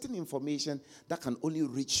are certain information that can only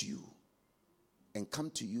reach you and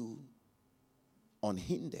come to you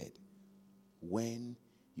unhindered when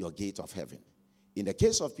your gate of heaven. In the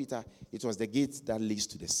case of Peter, it was the gate that leads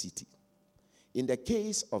to the city. In the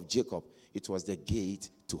case of Jacob, it was the gate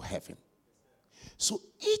to heaven. So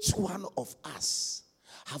each one of us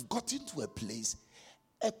have gotten to a place,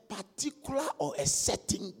 a particular or a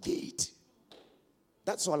certain gate.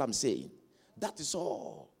 That's all I'm saying. That is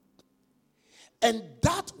all. And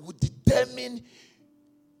that would determine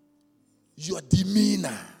your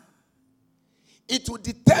demeanor. It will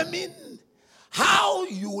determine how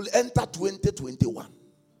you will enter 2021.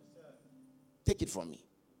 Take it from me.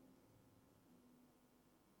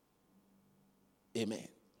 Amen.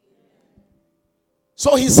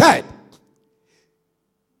 So he said,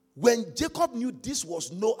 when Jacob knew this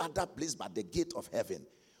was no other place but the gate of heaven,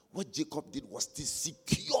 what Jacob did was to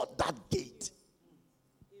secure that gate.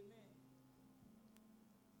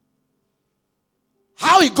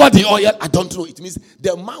 How he got the oil, I don't know. It means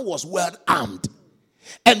the man was well armed.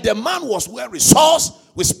 And the man was well resourced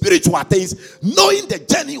with spiritual things, knowing the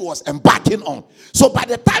journey he was embarking on. So by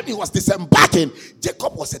the time he was disembarking,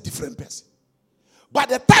 Jacob was a different person. By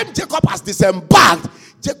the time Jacob has disembarked,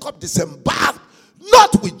 Jacob disembarked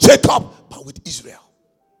Not with Jacob, but with Israel.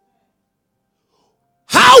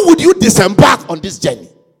 How would you disembark on this journey?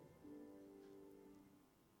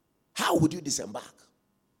 How would you disembark?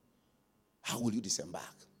 How will you disembark?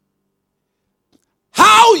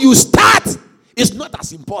 How you start is not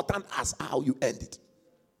as important as how you end it.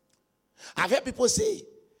 I've heard people say,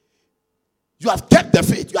 you have kept the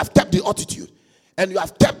faith, you have kept the attitude, and you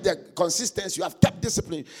have kept the consistency, you have kept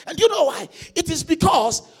discipline. And you know why? It is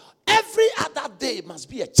because every other day must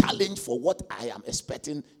be a challenge for what I am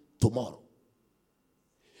expecting tomorrow.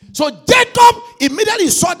 So Jacob immediately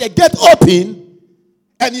saw the gate open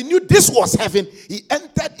and he knew this was heaven. He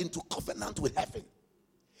entered into covenant with heaven.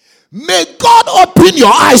 May God open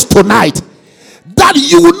your eyes tonight that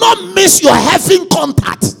you will not miss your heaven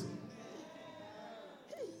contact.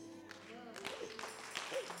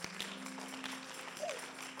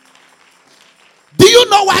 Do you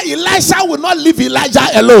know why Elisha will not leave Elijah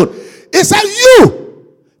alone? He said,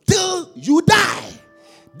 you till you die.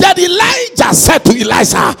 Then Elijah said to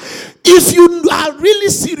Elisha, if you are really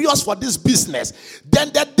serious for this business, then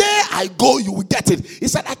the day I go, you will get it. He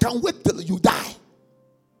said, I can wait till you die.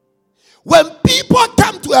 When people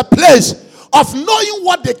come to a place of knowing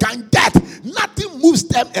what they can get, nothing moves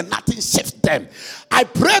them and nothing shifts them. I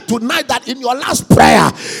pray tonight that in your last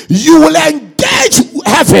prayer, you will engage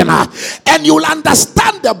heaven and you will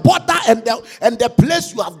understand the border and the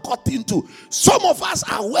place you have got into. Some of us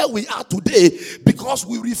are where we are today because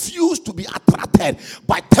we refuse to be attracted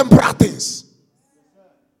by temporal things.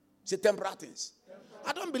 Say temporal things.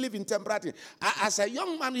 I don't believe in temporal things. As a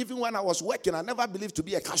young man, even when I was working, I never believed to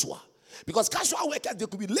be a casual. Because casual workers, they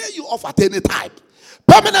could be lay you off at any time.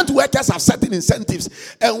 Permanent workers have certain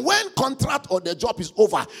incentives. And when contract or the job is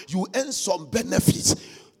over, you earn some benefits.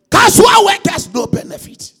 Casual workers, no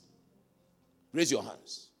benefit. Raise your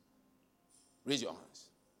hands. Raise your hands.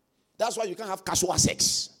 That's why you can't have casual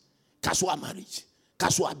sex, casual marriage,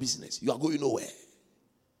 casual business. You are going nowhere.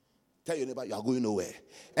 Tell your neighbor, you are going nowhere.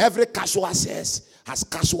 Every casual sex has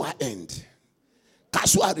casual end.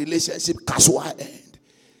 Casual relationship, casual end.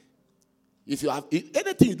 If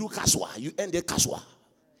anything you do casual, you end a casual.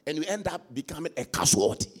 And you end up becoming a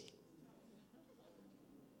casualty.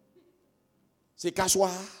 Say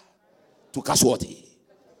casual to casualty.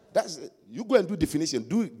 That's it. You go and do definition,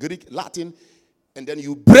 do Greek, Latin, and then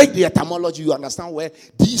you break the etymology, you understand where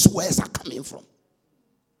these words are coming from.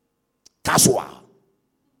 Casual.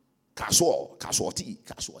 Casual. Casualty.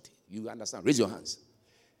 Casualty. You understand? Raise your hands.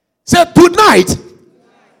 Say tonight,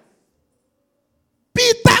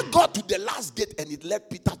 Peter got to the last gate and it led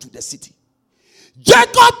Peter to the city.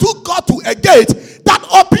 Jacob took God to a gate that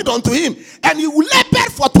opened unto him and he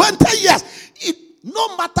labored for 20 years.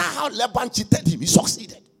 No matter how Laban cheated him, he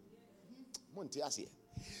succeeded.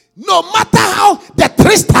 No matter how the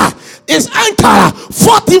trickster is Ankara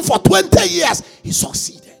fought him for 20 years, he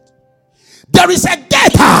succeeded. There is a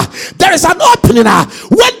gate, there is an opening.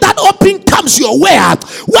 When that opening comes your way,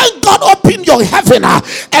 when God opened your heaven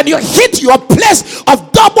and you hit your place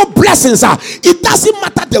of double blessings, it doesn't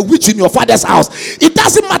matter the witch in your father's house, it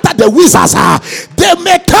doesn't matter the wizards, they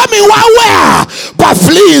may come in one way but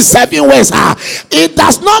flee in 7 ways. It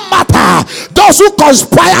does not matter. Those who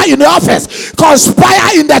conspire in the office,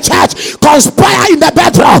 conspire in the church, conspire in the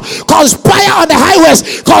bedroom, conspire on the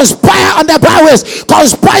highways, conspire on the byways,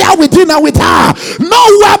 conspire within and without. No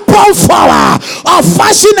weapon forward or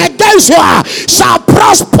fashion against you shall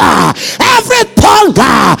prosper. Every tongue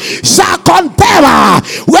shall condemn.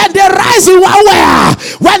 When they rise in one way,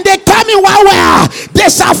 when they come in one way, they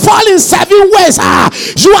shall fall in 7 ways.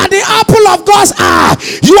 You are the apple of God's eye.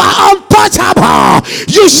 You are untouchable.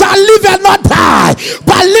 You shall live and not die,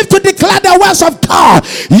 but live to declare the words of God.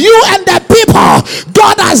 You and the people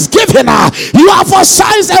God has given, you are for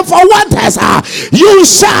signs and for wonders. You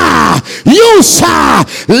shall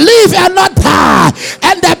live and not die.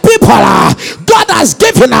 And the people God has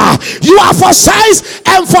given, you are for signs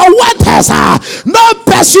and for wonders. No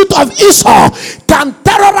pursuit of Esau can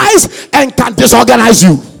terrorize and can disorganize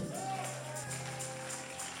you.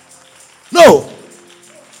 No.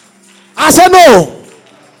 I said no.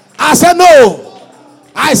 I said no.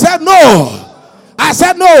 I said no. I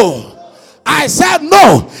said no. I said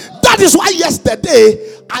no. That is why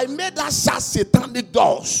yesterday I made us shut satanic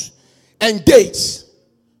doors and gates.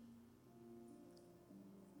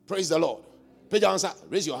 Praise the Lord. Page your answer.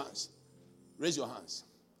 Raise your hands. Raise your hands.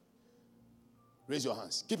 Raise your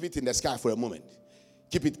hands. Keep it in the sky for a moment.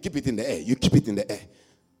 Keep it in the air. You keep it in the air.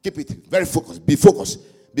 Keep it very focused. Be focused.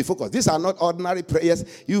 Be focused. These are not ordinary prayers.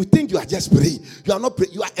 You think you are just praying. You are not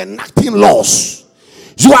praying. You are enacting laws.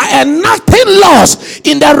 You are enacting laws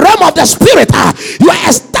in the realm of the spirit. You are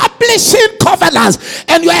establishing covenants,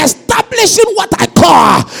 and you are establishing what I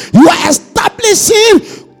call, you are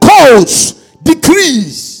establishing codes,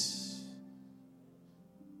 decrees.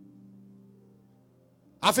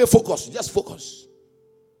 I feel focus. Just focus.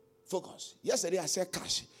 Focus. Yesterday I said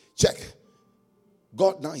cash. Check.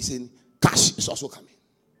 God now is saying cash is also coming.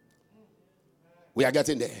 We are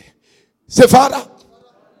getting there. Say, Father,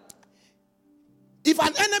 if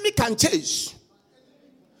an enemy can chase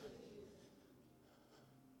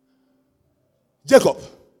Jacob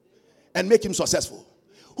and make him successful,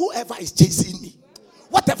 whoever is chasing me,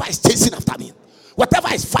 whatever is chasing after me,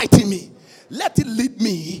 whatever is fighting me, let it lead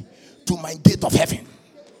me to my gate of heaven.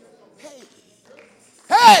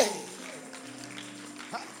 Hey!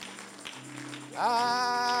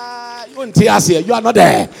 You are not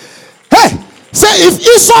there. Hey! Say, if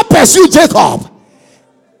Esau pursued Jacob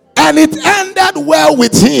and it ended well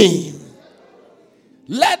with him,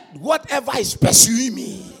 let whatever is pursuing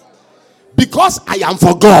me, because I am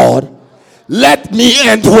for God, let me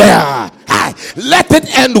end well. Let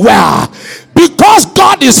it end well. Because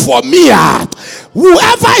God is for me,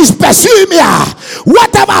 whoever is pursuing me,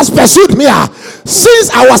 whatever has pursued me, since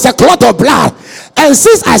I was a clot of blood, and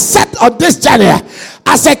since I set on this journey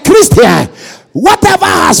as a Christian, whatever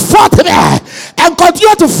has fought me and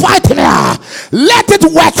continue to fight me, let it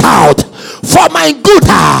work out for my good,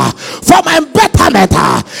 for my betterment.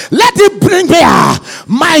 Let it bring me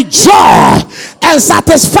my joy and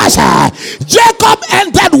satisfaction. Jacob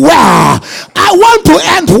ended well. I want to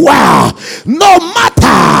end well. No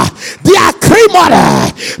matter the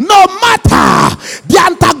acrimony, no matter the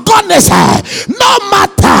antagonism, no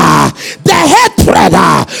matter the hatred,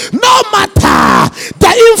 no matter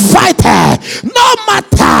the infighting, no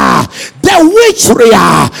matter the witchery,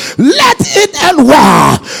 let it end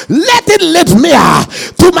well. Let it lead me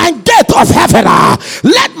to my gate of heaven.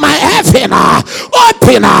 Let my heaven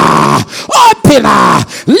open.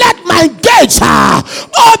 Let my gates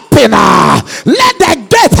open. Let the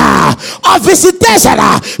gate of visitation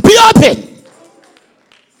be open.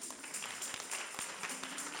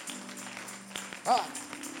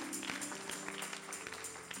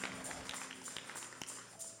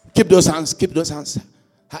 Keep those hands. Keep those hands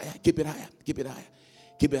higher. Keep it higher. Keep it higher.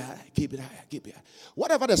 Keep it higher. Keep it higher. Keep it higher.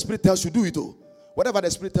 Whatever the Spirit tells you, do it. Whatever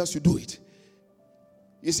the Spirit tells you, do it.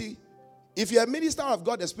 You see, if you're a minister of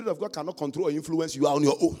God, the Spirit of God cannot control or influence you. You are on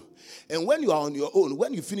your own. And when you are on your own,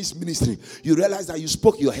 when you finish ministry, you realize that you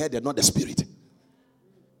spoke your head and not the Spirit.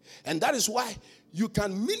 And that is why you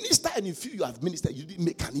can minister, and if you have ministered, you didn't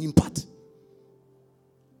make an impact.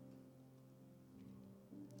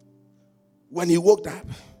 When he woke up,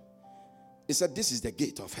 he said, this is the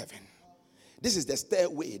gate of heaven. This is the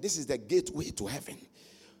stairway. This is the gateway to heaven.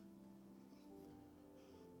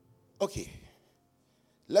 Okay.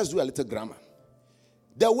 Let's do a little grammar.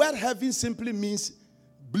 The word heaven simply means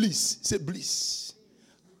bliss. Say bliss.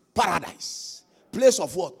 Paradise. Place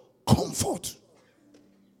of what? Comfort.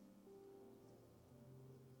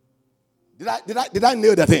 Did I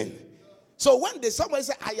nail the thing? So when somebody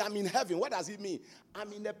say, I am in heaven, what does it mean?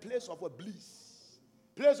 I'm in a place of what? Bliss.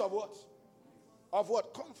 Place of what? Of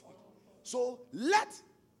what? Comfort. So let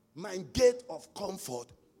my gate of comfort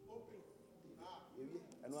open.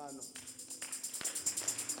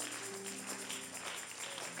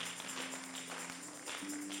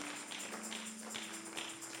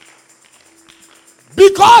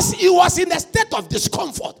 Because he was in a state of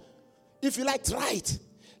discomfort. If you like, try it.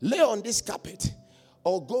 Lay on this carpet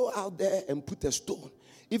or go out there and put a stone.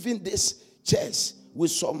 Even this chairs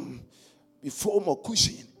with some foam or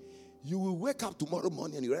cushion. You will wake up tomorrow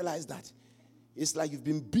morning and you realize that it's like you've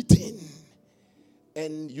been beaten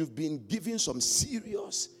and you've been given some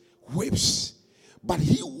serious whips. But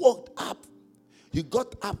he walked up. He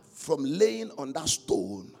got up from laying on that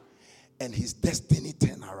stone and his destiny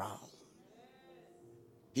turned around.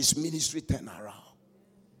 His ministry turned around.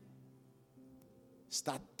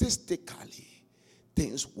 Statistically,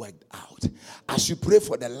 things worked out. As you pray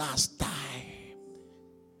for the last time,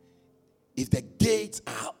 if the gates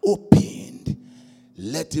are opened,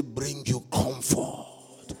 let it bring you comfort.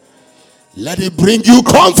 Let it bring you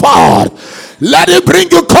comfort. Let it bring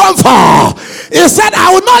you comfort. He said,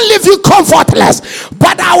 I will not leave you comfortless,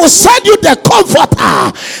 but I will send you the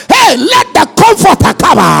comforter. Hey, let the comforter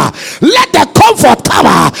come. Let the comfort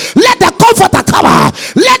come. Let the comforter come.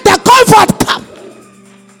 Let the comfort come.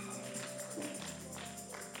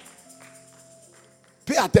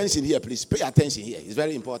 Pay attention here, please. Pay attention here. It's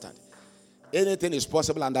very important. Anything is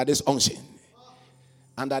possible under this unction.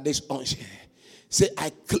 Under this unction. Say, I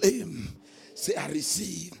claim. Say, I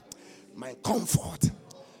receive my comfort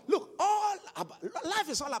Life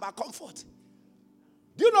is all about comfort.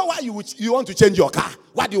 Do you know why you want to change your car?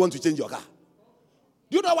 Why do you want to change your car?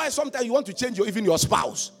 Do you know why sometimes you want to change even your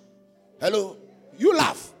spouse? Hello? You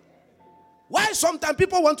laugh. Why sometimes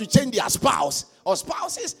people want to change their spouse or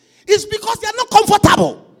spouses? It's because they are not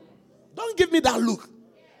comfortable. Don't give me that look.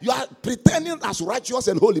 You are pretending as righteous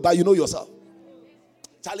and holy, but you know yourself.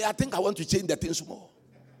 Charlie, I think I want to change the things more.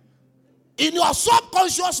 In your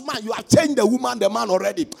subconscious mind, you have changed the woman, the man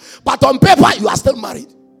already. But on paper, you are still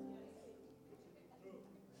married.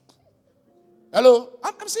 Hello?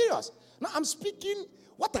 I'm serious. Now, I'm speaking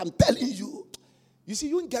what I'm telling you. You see,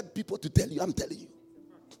 you don't get people to tell you. I'm telling you.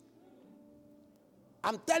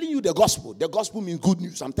 I'm telling you the gospel. The gospel means good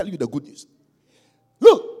news. I'm telling you the good news.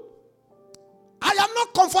 Look, I am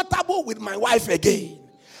not comfortable with my wife again.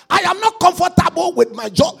 I am not comfortable with my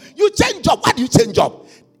job. You change job. Why do you change job?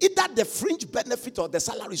 Either the fringe benefit or the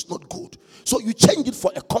salary is not good. So you change it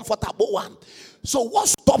for a comfortable one. So what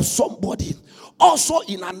stops somebody also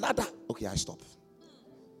in another? Okay, I stop.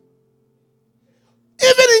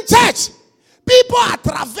 Even in church, people are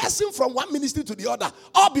traversing from one ministry to the other.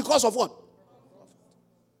 All because of what?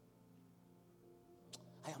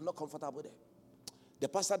 I am not comfortable there. The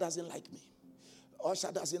pastor doesn't like me.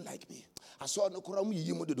 Usher doesn't like me. I saw no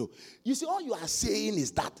kuramu. You see, all you are saying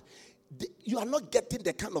is that you are not getting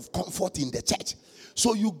the kind of comfort in the church.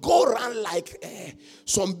 So you go around like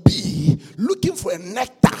some bee looking for a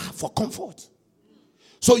nectar for comfort.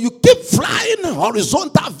 So you keep flying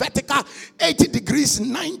horizontal, vertical, 80 degrees,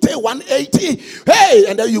 90, 180. Hey,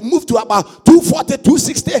 and then you move to about 240,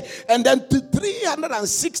 260, and then to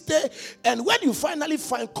 360. And when you finally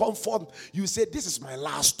find comfort, you say, this is my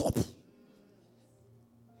last stop.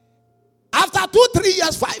 After 2, 3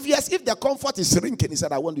 years, 5 years, if the comfort is shrinking, he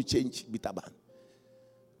said, I want to change Bitaban.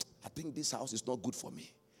 I think this house is not good for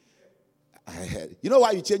me. You know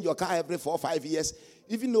why you change your car every 4 or 5 years?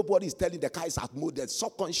 Even nobody is telling the car is outmoded.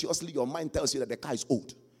 Subconsciously, your mind tells you that the car is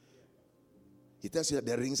old. It tells you that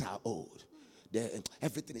the rings are old.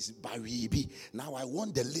 Everything is baby. Now I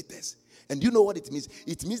want the latest. And you know what it means?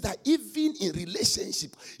 It means that even in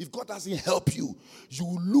relationship, if God doesn't help you, you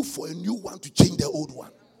will look for a new one to change the old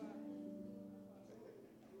one.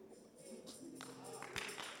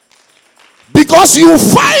 Because you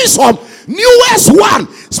find some newest one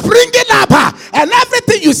springing up, and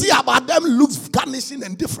everything you see about them looks garnishing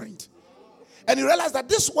and different. And you realize that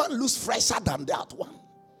this one looks fresher than that one.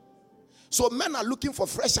 So men are looking for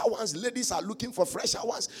fresher ones, ladies are looking for fresher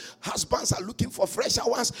ones, husbands are looking for fresher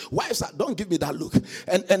ones, wives are, don't give me that look,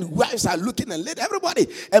 and wives are looking, and everybody,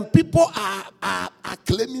 and people are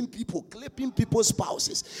claiming people's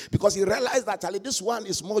spouses, because you realize that Charlie, this one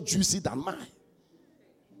is more juicy than mine.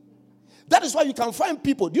 That is why you can find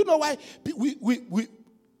people. Do you know why we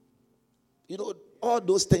you know, all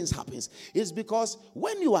those things happens? It's because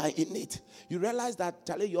when you are in it, you realize that,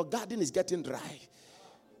 Charlie, your garden is getting dry.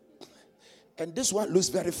 And this one looks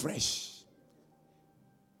very fresh.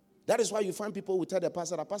 That is why you find people who tell the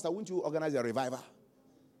pastor, won't you organize a revival?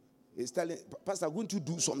 He's telling, Pastor, won't you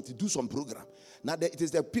do something, do some program? Now, it is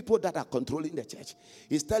the people that are controlling the church.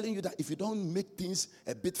 He's telling you that if you don't make things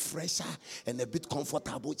a bit fresher and a bit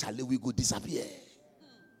comfortable, Charlie, we could disappear.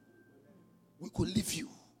 We could leave you.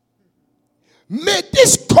 May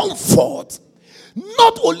this comfort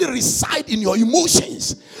not only reside in your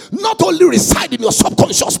emotions, not only reside in your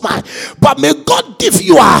subconscious mind, but may God give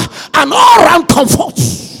you an all-round comfort.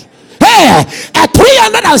 Hey, a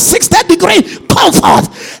 360-degree comfort.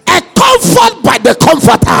 A comfort by the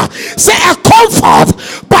comforter. Say a comfort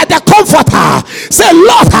by the comforter. Say,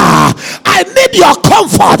 Lord, I need your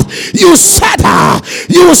comfort. You said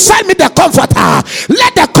you will send me the comforter.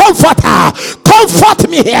 Let the comforter comfort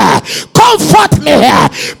me here. Comfort me here.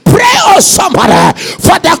 Pray, oh somebody,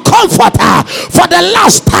 for the comforter, for the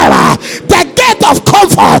last time. The gate of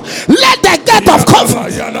comfort. Let the gate of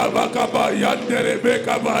comfort.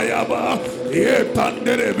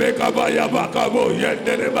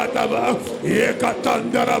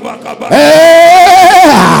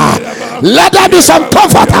 Let there be some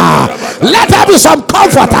comforter. Let there be some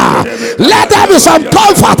comforter. Let there be some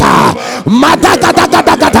comforter. Madagata,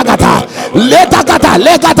 legata,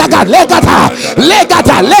 legata, legata,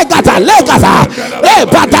 legata, legata, legata,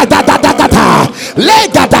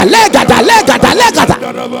 legata, legata, legata, legata.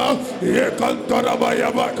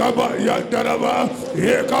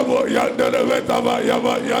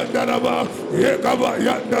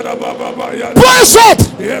 Push it.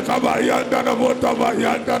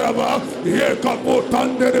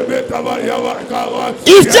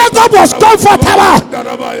 If Jacob was comfortable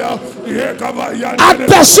at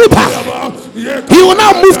Beersheba, he will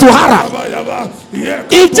now move to Haran.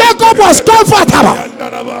 If Jacob was comfortable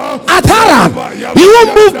at Haran, he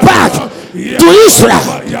won't move back to Israel.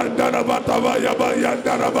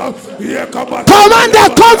 Command the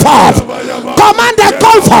comfort. Command the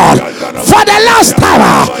comfort for the last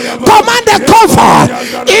time. Command the comfort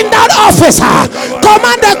in that office.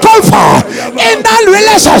 Command the comfort in that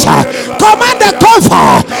relationship. Command the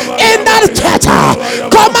comfort in that church.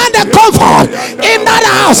 Command the comfort in that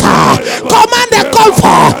house. Command the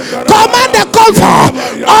comfort. Command the comfort.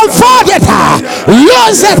 Unfold it.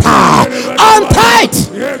 Lose it. Untie it.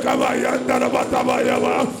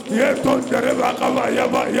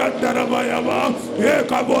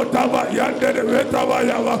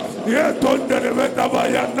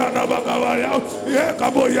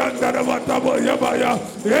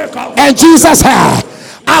 And Jesus said,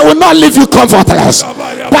 I will not leave you comfortless,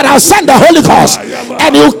 but I'll send the Holy Ghost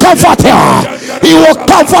and he will comfort you. He will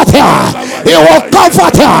comfort you. He will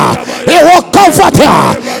comfort you. He will comfort you.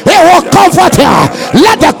 He will comfort you.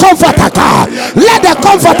 Let the comforter come. Let the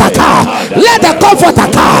comforter come. Let the comforter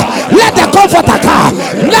come. Let the comforter come.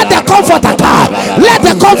 Let the comforter come. Let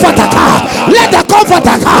the comforter come. Let the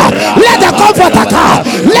comforter come. Let the comforter come.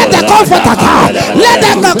 Let the comforter come. Let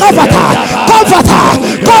the comforter. Comforter.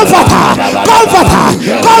 Comforter. Comforter.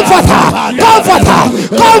 Comforter, comforter,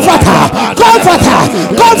 comforter, comforter,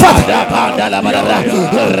 comforter.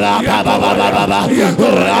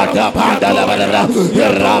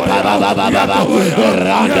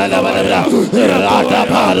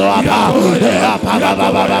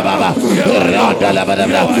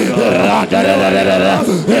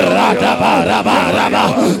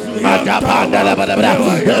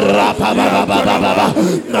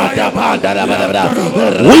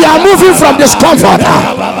 We are moving from discomfort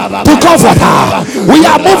to comforter. We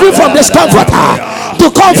are moving from discomforter to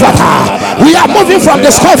comforter. We are moving from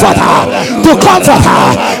discomforter to comforter.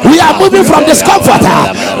 We are moving from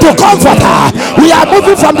discomforter to comforter. We are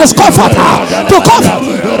moving from discomforter to comforter.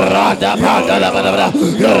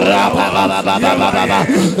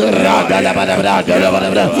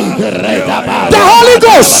 The Holy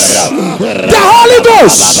Ghost, the Holy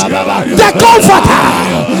Ghost, the comforter,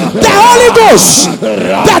 the Holy Ghost,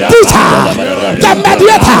 the teacher, the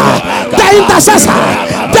mediator, the intercessor,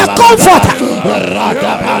 the comforter.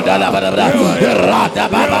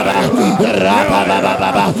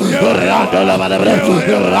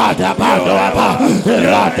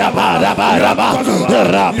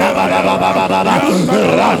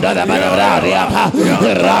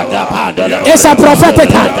 It's a prophetic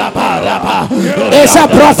time.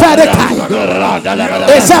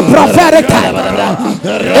 It's a prophetic time.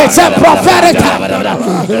 It's a prophetic time. It's a prophetic time.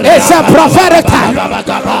 It's a prophetic time.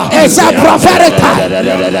 It's a prophetic time.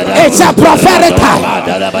 It's a prophetic time.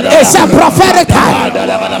 It's a prophetic time.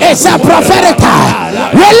 It's a prophetic time.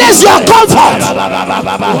 Release your comfort.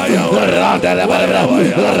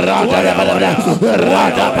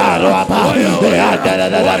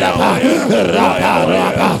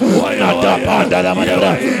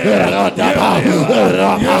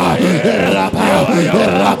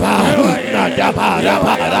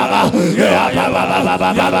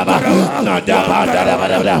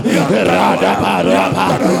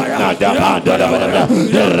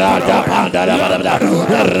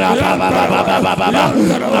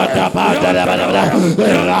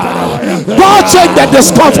 God check the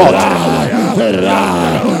discomfort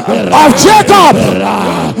of Jacob.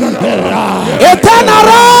 It turn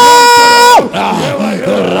around.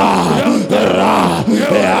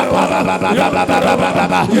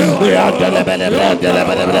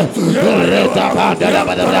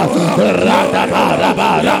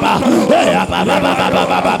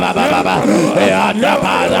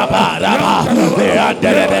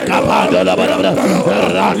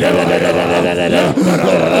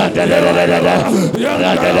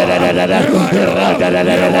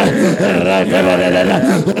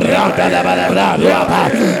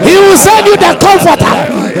 He will send you the comforter.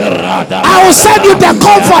 I will send you the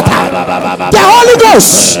comforter. The Holy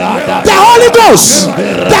Ghost. The Holy Ghost.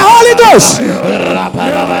 The Holy Ghost.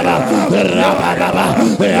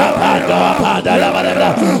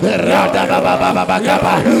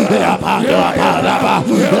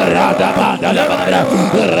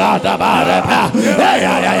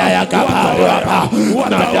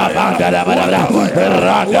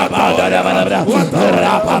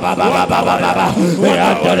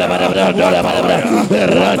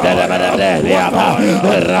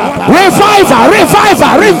 Revival,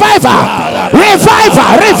 revival, revival,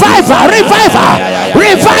 revival, revival, revival,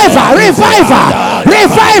 revival, reviver,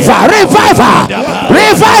 reviver, reviver,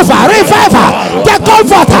 reviver, reviver, the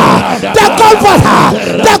comforter, the comforter,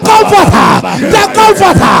 the comforter, the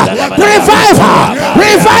comforter, reviver,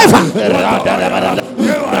 reviver.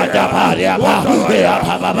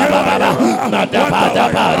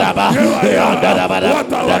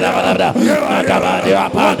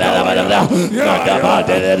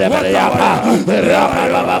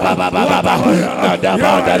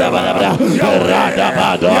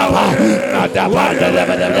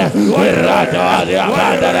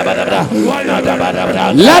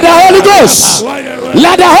 Let the Holy Ghost,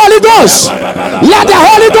 let the Holy Ghost, let the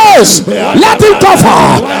Holy Ghost, let him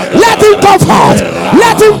comfort, let him comfort,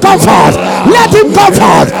 let him comfort, let him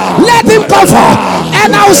comfort, let him comfort,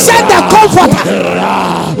 and I'll send the comforter.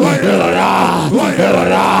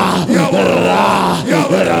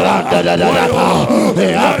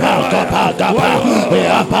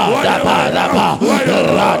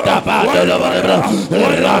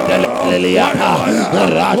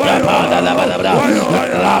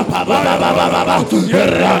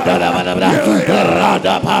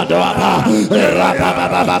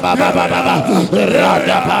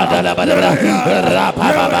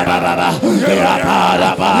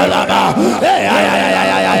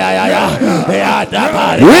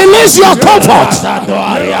 Release your comfort.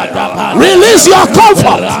 Release your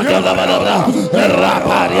comfort.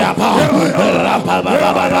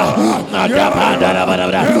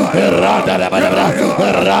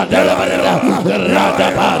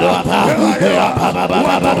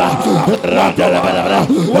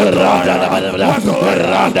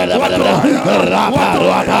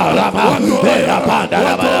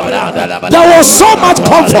 There was so much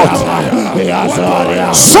comfort.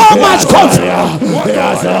 So much comfort.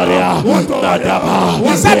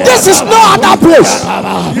 He said, this is no other place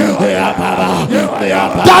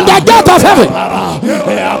than the gate of heaven.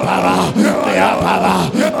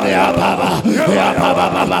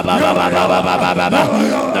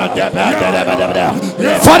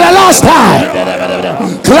 For the last time,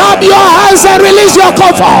 clap your hands and release your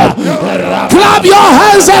comfort. Clap your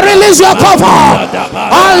hands and release your comfort.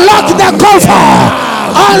 Unlock the comfort.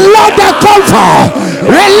 Unlock the comfort.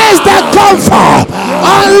 Release the comfort.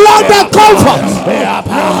 Unlock the comfort.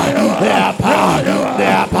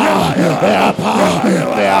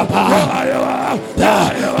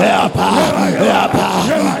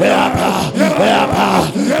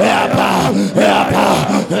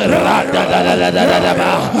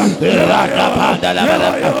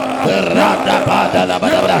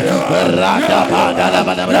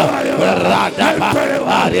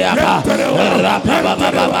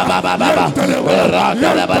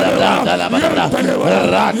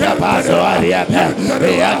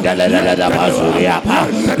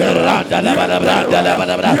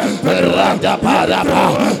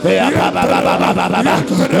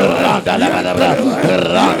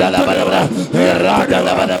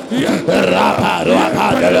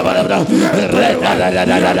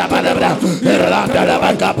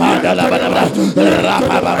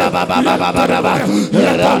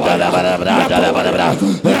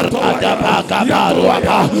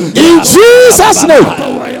 In Jesus' name.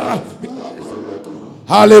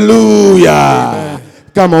 Hallelujah.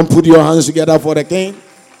 Come on, put your hands together for the King.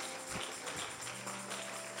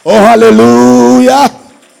 Oh, hallelujah.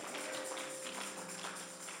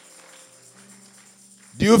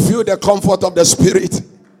 Do you feel the comfort of the Spirit?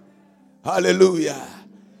 Hallelujah.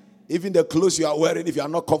 Even the clothes you are wearing, if you are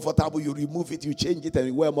not comfortable, you remove it, you change it, and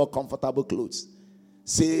you wear more comfortable clothes.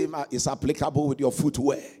 Same is applicable with your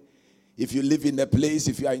footwear. If you live in a place,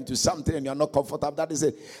 if you are into something and you are not comfortable, that is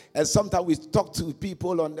it. And sometimes we talk to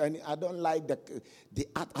people and I don't like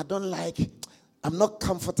I'm not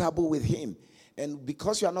comfortable with him. And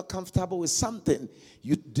because you are not comfortable with something,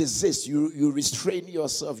 you desist, you restrain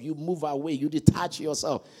yourself, you move away, you detach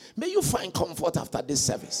yourself. May you find comfort after this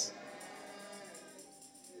service.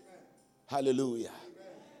 Hallelujah.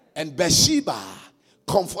 And Bathsheba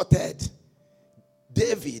comforted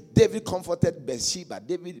David. David comforted Bathsheba.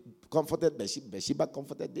 David comforted Bathsheba. Bathsheba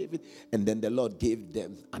comforted David. And then the Lord gave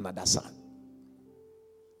them another son.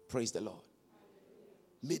 Praise the Lord.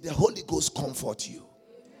 May the Holy Ghost comfort you.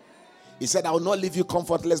 He said, I will not leave you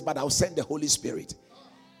comfortless, but I will send the Holy Spirit,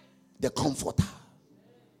 the comforter.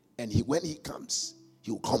 And when he comes,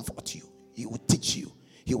 he will comfort you. He will teach you.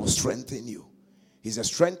 He will strengthen you. He's a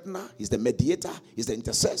strengthener. He's the mediator. He's the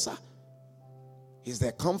intercessor. He's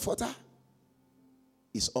the comforter.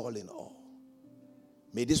 He's all in all.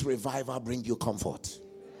 May this revival bring you comfort.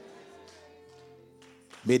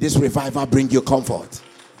 May this revival bring you comfort.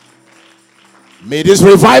 May this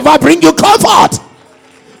revival bring you comfort.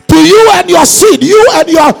 To you and your seed, you and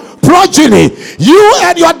your progeny, you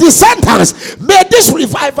and your descendants, may this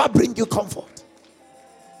revival bring you comfort.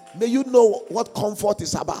 May you know what comfort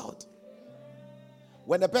is about.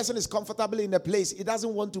 When a person is comfortable in a place, he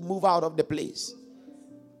doesn't want to move out of the place.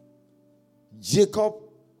 Jacob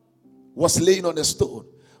was laying on a stone,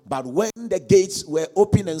 but when the gates were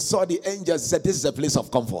open and saw the angels, he said, this is a place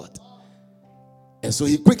of comfort. And so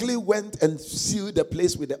he quickly went and sealed the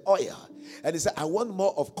place with the oil. And he said, I want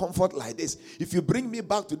more of comfort like this. If you bring me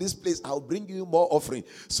back to this place, I'll bring you more offering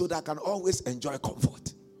so that I can always enjoy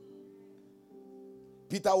comfort.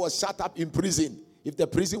 Peter was shut up in prison. If the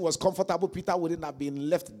prison was comfortable, Peter wouldn't have been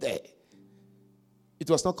left there. It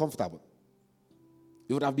was not comfortable.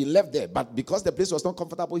 He would have been left there. But because the place was not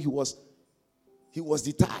comfortable, he was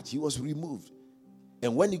detached. He was removed.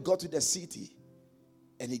 And when he got to the city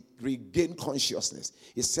and he regained consciousness,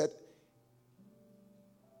 he said,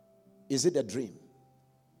 is it a dream?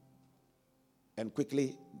 And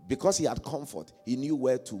quickly, because he had comfort, he knew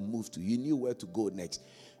where to move to. He knew where to go next.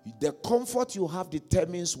 The comfort you have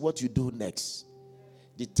determines what you do next,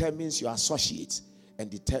 determines your associates, and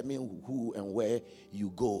determine who and where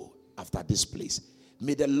you go after this place.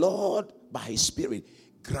 May the Lord, by his Spirit,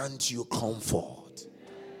 grant you comfort.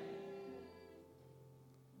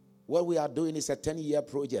 What we are doing is a 10-year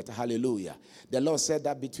project. Hallelujah. The Lord said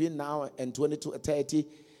that between now and 2030,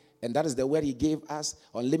 and that is the word he gave us.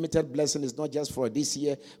 Unlimited blessing is not just for this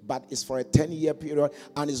year, but it's for a 10-year period,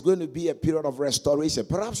 and it's going to be a period of restoration.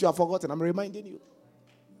 Perhaps you have forgotten. I'm reminding you.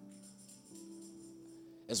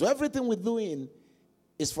 And so everything we're doing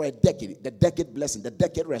is for a decade, the decade blessing, the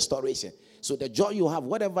decade restoration. So the joy you have,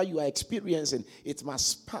 whatever you are experiencing, it must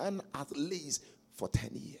span at least for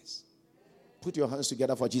 10 years. Put your hands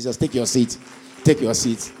together for Jesus. Take your seat. Take your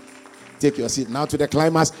seat. Take your seat. Now to the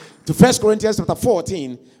climax. To 1 Corinthians chapter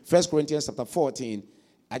 14. 1 Corinthians chapter 14.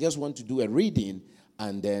 I just want to do a reading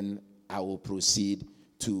and then I will proceed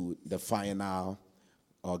to the final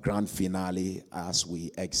or grand finale as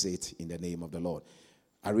we exit in the name of the Lord.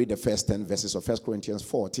 I read the first 10 verses of 1 Corinthians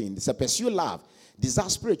 14. It says, pursue love, desire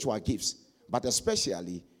spiritual gifts, but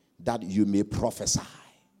especially that you may prophesy.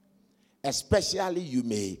 Especially you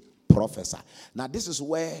may prophesy. Now this is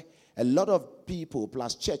where a lot of people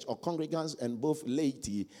plus church or congregants and both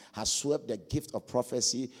laity has swept the gift of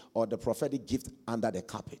prophecy or the prophetic gift under the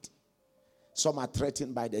carpet. Some are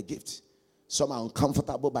threatened by the gift. Some are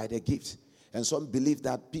uncomfortable by the gift. And some believe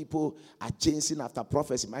that people are chasing after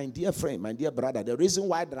prophecy. My dear friend, my dear brother, the reason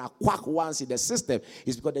why there are quack ones in the system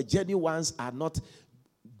is because the genuine ones are not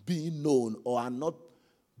being known or are not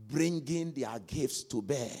bringing their gifts to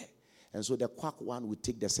bear. And so the quack one will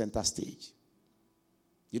take the center stage.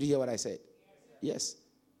 Did you hear what I said? Yes.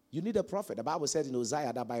 You need a prophet. The Bible said in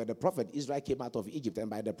Hosea that by the prophet, Israel came out of Egypt, and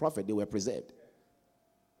by the prophet, they were preserved.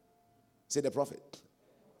 Say the prophet.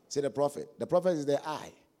 Say the prophet. The prophet is the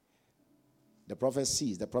eye. The prophet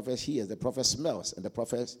sees, the prophet hears, the prophet smells, and the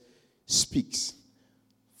prophet speaks.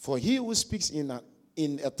 For he who speaks in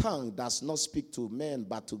a tongue does not speak to men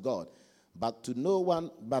but to God. But no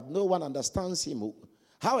one understands him.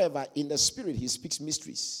 However, in the spirit he speaks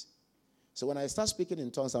mysteries. So when I start speaking in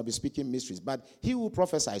tongues, I'll be speaking mysteries. But he who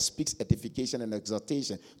prophesies speaks edification and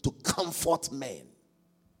exhortation to comfort men.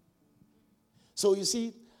 So you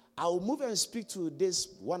see, I will move and speak to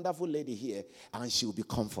this wonderful lady here, and she will be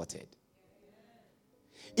comforted.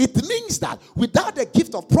 It means that without the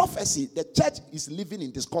gift of prophecy, the church is living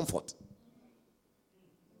in discomfort.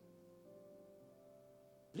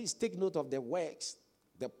 Please take note of the words,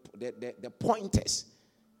 the pointers.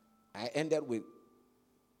 I ended with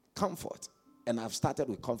comfort, and I've started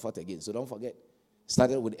with comfort again. So don't forget.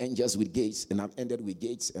 Started with angels with gates, and I've ended with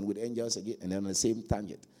gates and with angels again, and then on the same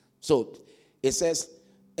tangent. So it says,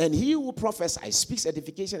 and he who prophesies speaks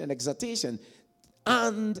edification and exhortation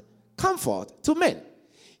and comfort to men.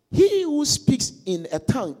 He who speaks in a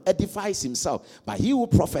tongue edifies himself, but he who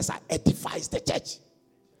prophesies edifies the church.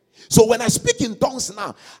 So when I speak in tongues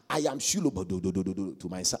now, I am shulubo to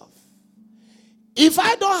myself. If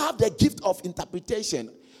I don't have the gift of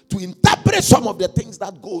interpretation to interpret some of the things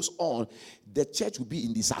that goes on, the church will be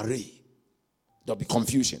in disarray. There'll be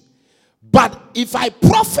confusion. But if I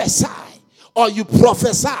prophesy or you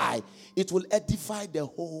prophesy, it will edify the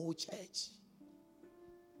whole church.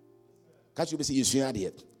 Can't you see you hear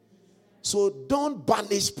it? So don't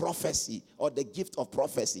banish prophecy or the gift of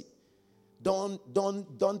prophecy.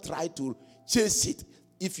 Don't try to chase it.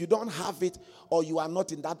 If you don't have it or you are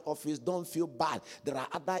not in that office, don't feel bad. There are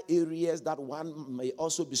other areas that one may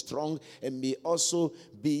also be strong and may also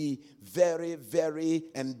be very, very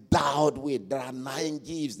endowed with. There are 9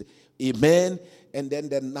 gifts. Amen. And then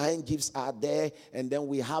the 9 gifts are there. And then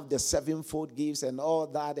we have the 7-fold gifts and all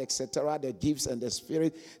that, etc. The gifts and the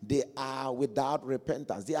Spirit, they are without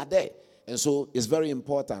repentance. They are there. And so it's very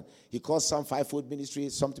important. He calls some 5-fold ministry,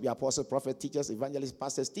 some to be apostles, prophets, teachers, evangelists,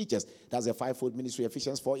 pastors, teachers. That's a 5-fold ministry.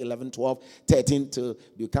 Ephesians 4, 11, 12, 13, to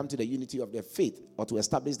come to the unity of the faith or to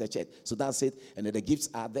establish the church. So that's it. And then the gifts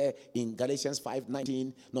are there in Galatians 5,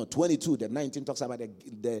 22. The 19 talks about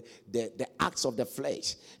the acts of the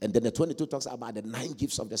flesh. And then the 22 talks about the 9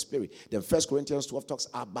 gifts of the Spirit. Then 1 Corinthians 12 talks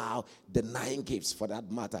about the 9 gifts for that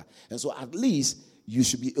matter. And so at least you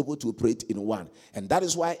should be able to operate in one. And that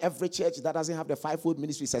is why every church that doesn't have the 5-fold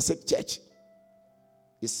ministry is a sick church.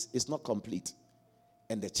 It's not complete.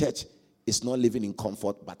 And the church is not living in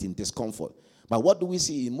comfort, but in discomfort. But what do we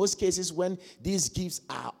see? In most cases, when these gifts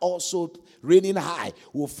are also reigning high,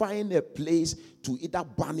 we'll find a place to either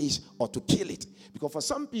banish or to kill it. Because for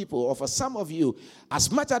some people, or for some of you,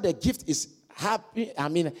 as much as the gift is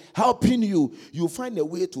helping you, you'll find a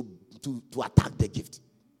way to attack the gift.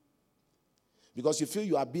 Because you feel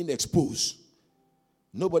you are being exposed.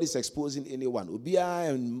 Nobody's exposing anyone. For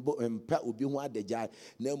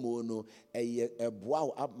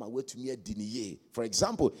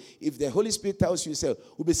example, if the Holy Spirit tells you, say,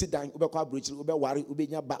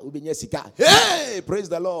 hey, praise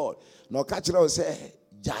the Lord. No catch it say,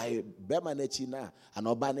 Jai Bema Nechina, and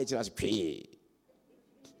Oba Nature pay.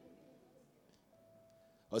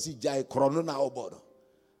 Or see Jai Corona Obodo.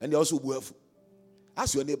 And you also worth.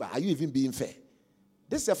 Ask your neighbor, are you even being fair?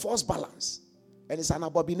 This is a false balance. And it's an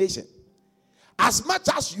abomination. As much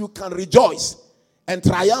as you can rejoice and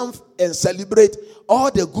triumph and celebrate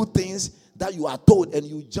all the good things that you are told, and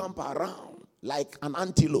you jump around like an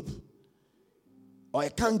antelope or a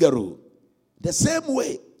kangaroo, the same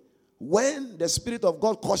way, when the Spirit of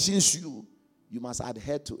God cautions you, you must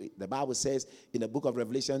adhere to it. The Bible says in the book of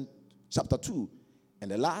Revelation chapter 2,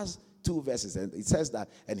 and the last 2 verses, and it says that,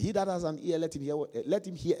 and he that has an ear, let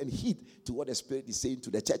him hear and heed to what the Spirit is saying to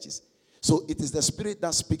the churches. So it is the Spirit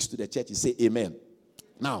that speaks to the churches. Say amen.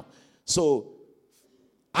 Now, so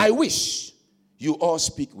I wish you all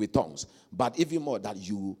speak with tongues, but even more that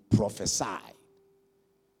you prophesy.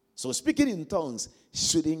 So speaking in tongues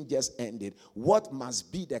shouldn't just end it. What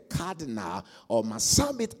must be the cardinal, or must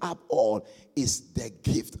sum it up all, is the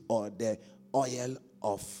gift or the oil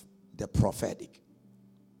of the prophetic.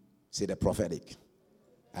 Say the prophetic.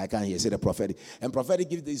 I can't hear. Say the prophetic. And prophetic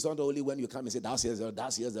gift is not only when you come and say, thou says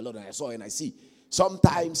the Lord, and I saw and I see.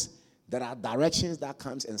 Sometimes there are directions that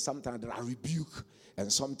comes, and sometimes there are rebuke, and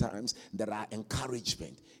sometimes there are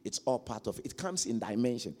encouragement. It's all part of it. It comes in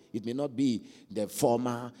dimension. It may not be the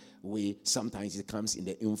formal way. Sometimes it comes in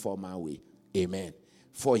the informal way. Amen.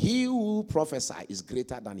 For he who prophesies is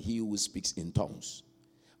greater than he who speaks in tongues,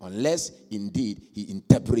 unless indeed he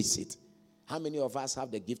interprets it. How many of us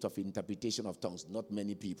have the gift of interpretation of tongues? Not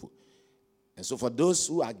many people. And so for those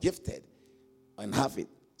who are gifted and have it,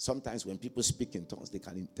 sometimes when people speak in tongues, they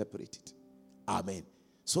can interpret it. Amen.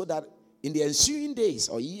 So that in the ensuing days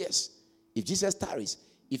or years, if Jesus tarries,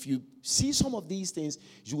 if you see some of these things,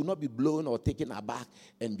 you will not be blown or taken aback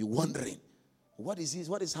and be wondering, what is this?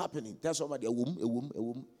 What is happening? Tell somebody, a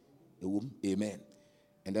womb. Amen.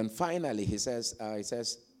 And then finally, he says,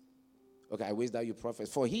 okay, I wish that you prophesy.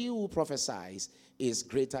 For he who prophesies is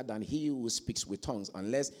greater than he who speaks with tongues,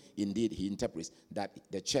 unless indeed he interprets, that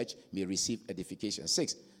the church may receive edification.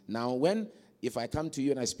 6. Now, if I come to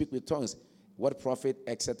you and I speak with tongues, what profit,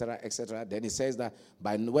 etc., etc. Then it says that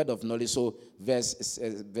by word of knowledge. So verse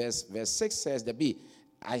 6 says the B,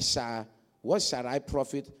 what shall I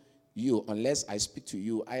profit you unless I speak to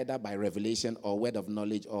you either by revelation or word of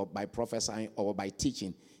knowledge or by prophesying or by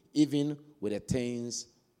teaching, even with the things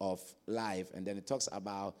of life. And then it talks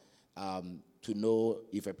about to know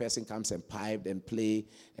if a person comes and pipe and play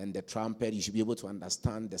and the trumpet, you should be able to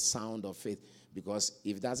understand the sound of it, because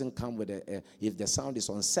if it doesn't come with if the sound is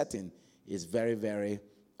uncertain, it's very, very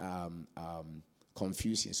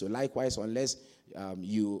confusing. So likewise, unless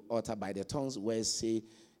you utter by the tongues, where say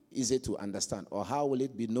easy to understand, or how will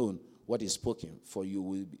it be known what is spoken? For you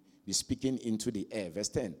will be speaking into the air. Verse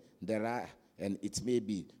 10, there are, and it may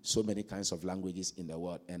be, so many kinds of languages in the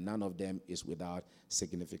world, and none of them is without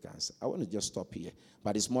significance. I want to just stop here,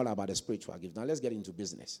 but it's more about the spiritual gift. Now let's get into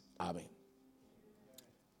business. Amen.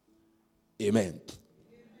 Amen.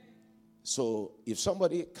 So if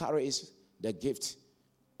somebody carries the gift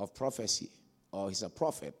of prophecy or he's a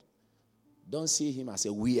prophet, don't see him as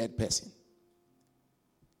a weird person.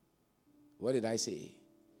 What did I say?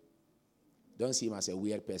 Don't see him as a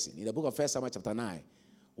weird person. In the book of 1 Samuel chapter 9,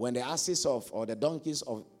 when the asses or the donkeys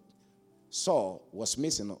of Saul was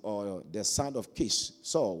missing, or the son of Kish,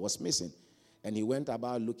 Saul, was missing. And he went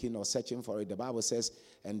about looking or searching for it. The Bible says,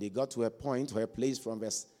 and they got to a point or a place from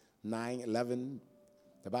verse 9, 11.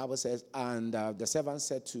 The Bible says, and the servant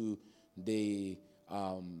said to the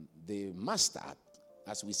master,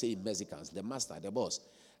 as we say in Mexicans, the master, the boss.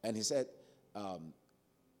 And he said,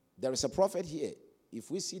 there is a prophet here. If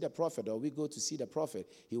we see the prophet or we go to see the prophet,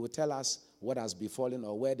 he will tell us what has befallen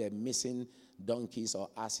or where the missing donkeys or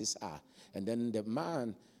asses are. And then the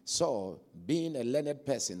man Saul, being a learned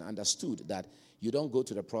person, understood that you don't go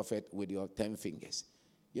to the prophet with your 10 fingers.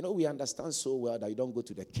 You know, we understand so well that you don't go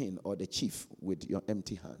to the king or the chief with your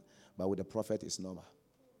empty hand. But with the prophet, it's normal.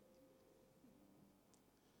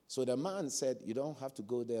 So the man said, you don't have to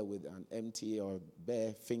go there with an empty or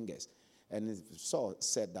bare fingers. And Saul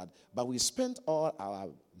said that, but we spent all our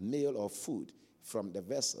meal or food from the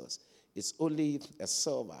vessels. It's only a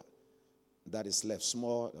silver that is left,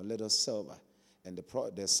 small, a little silver. And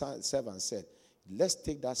the servant said, let's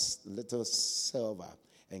take that little silver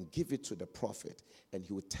and give it to the prophet, and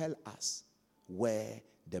he will tell us where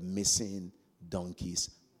the missing donkeys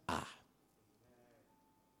are.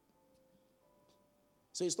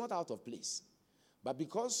 So it's not out of place. But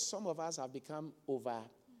because some of us have become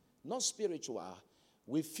not spiritual,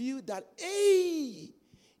 we feel that, hey,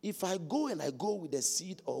 if I go with a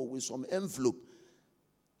seed or with some envelope,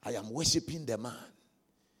 I am worshiping the man.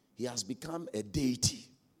 He has become a deity.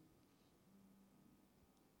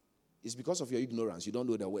 It's because of your ignorance. You don't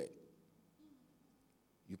know the word.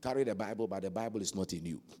 You carry the Bible, but the Bible is not in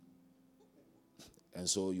you. And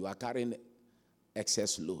so you are carrying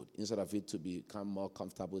excess load. Instead of it to become more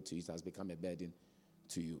comfortable to you, it has become a burden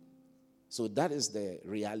to you. So that is the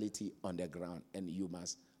reality on the ground, and you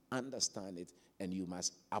must understand it, and you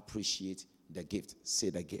must appreciate the gift. Say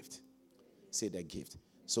the gift. Say the gift.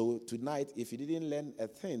 So tonight, if you didn't learn a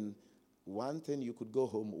thing, one thing you could go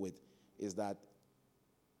home with is that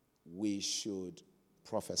we should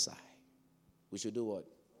prophesy. We should do what?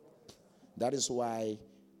 That is why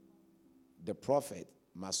the prophet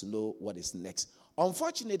must know what is next.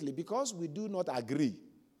 Unfortunately, because we do not agree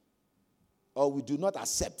or we do not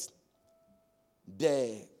accept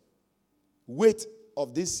the weight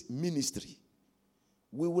of this ministry,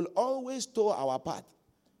 we will always toe our path.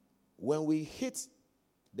 When we hit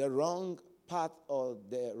the wrong path or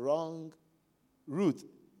the wrong route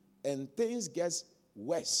and things get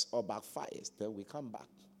worse or backfires, then we come back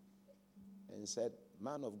and said,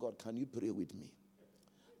 man of God, can you pray with me?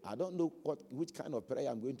 I don't know which kind of prayer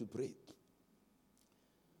I'm going to pray.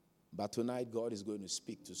 But tonight, God is going to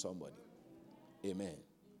speak to somebody. Amen.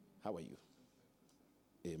 How are you?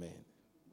 Amen.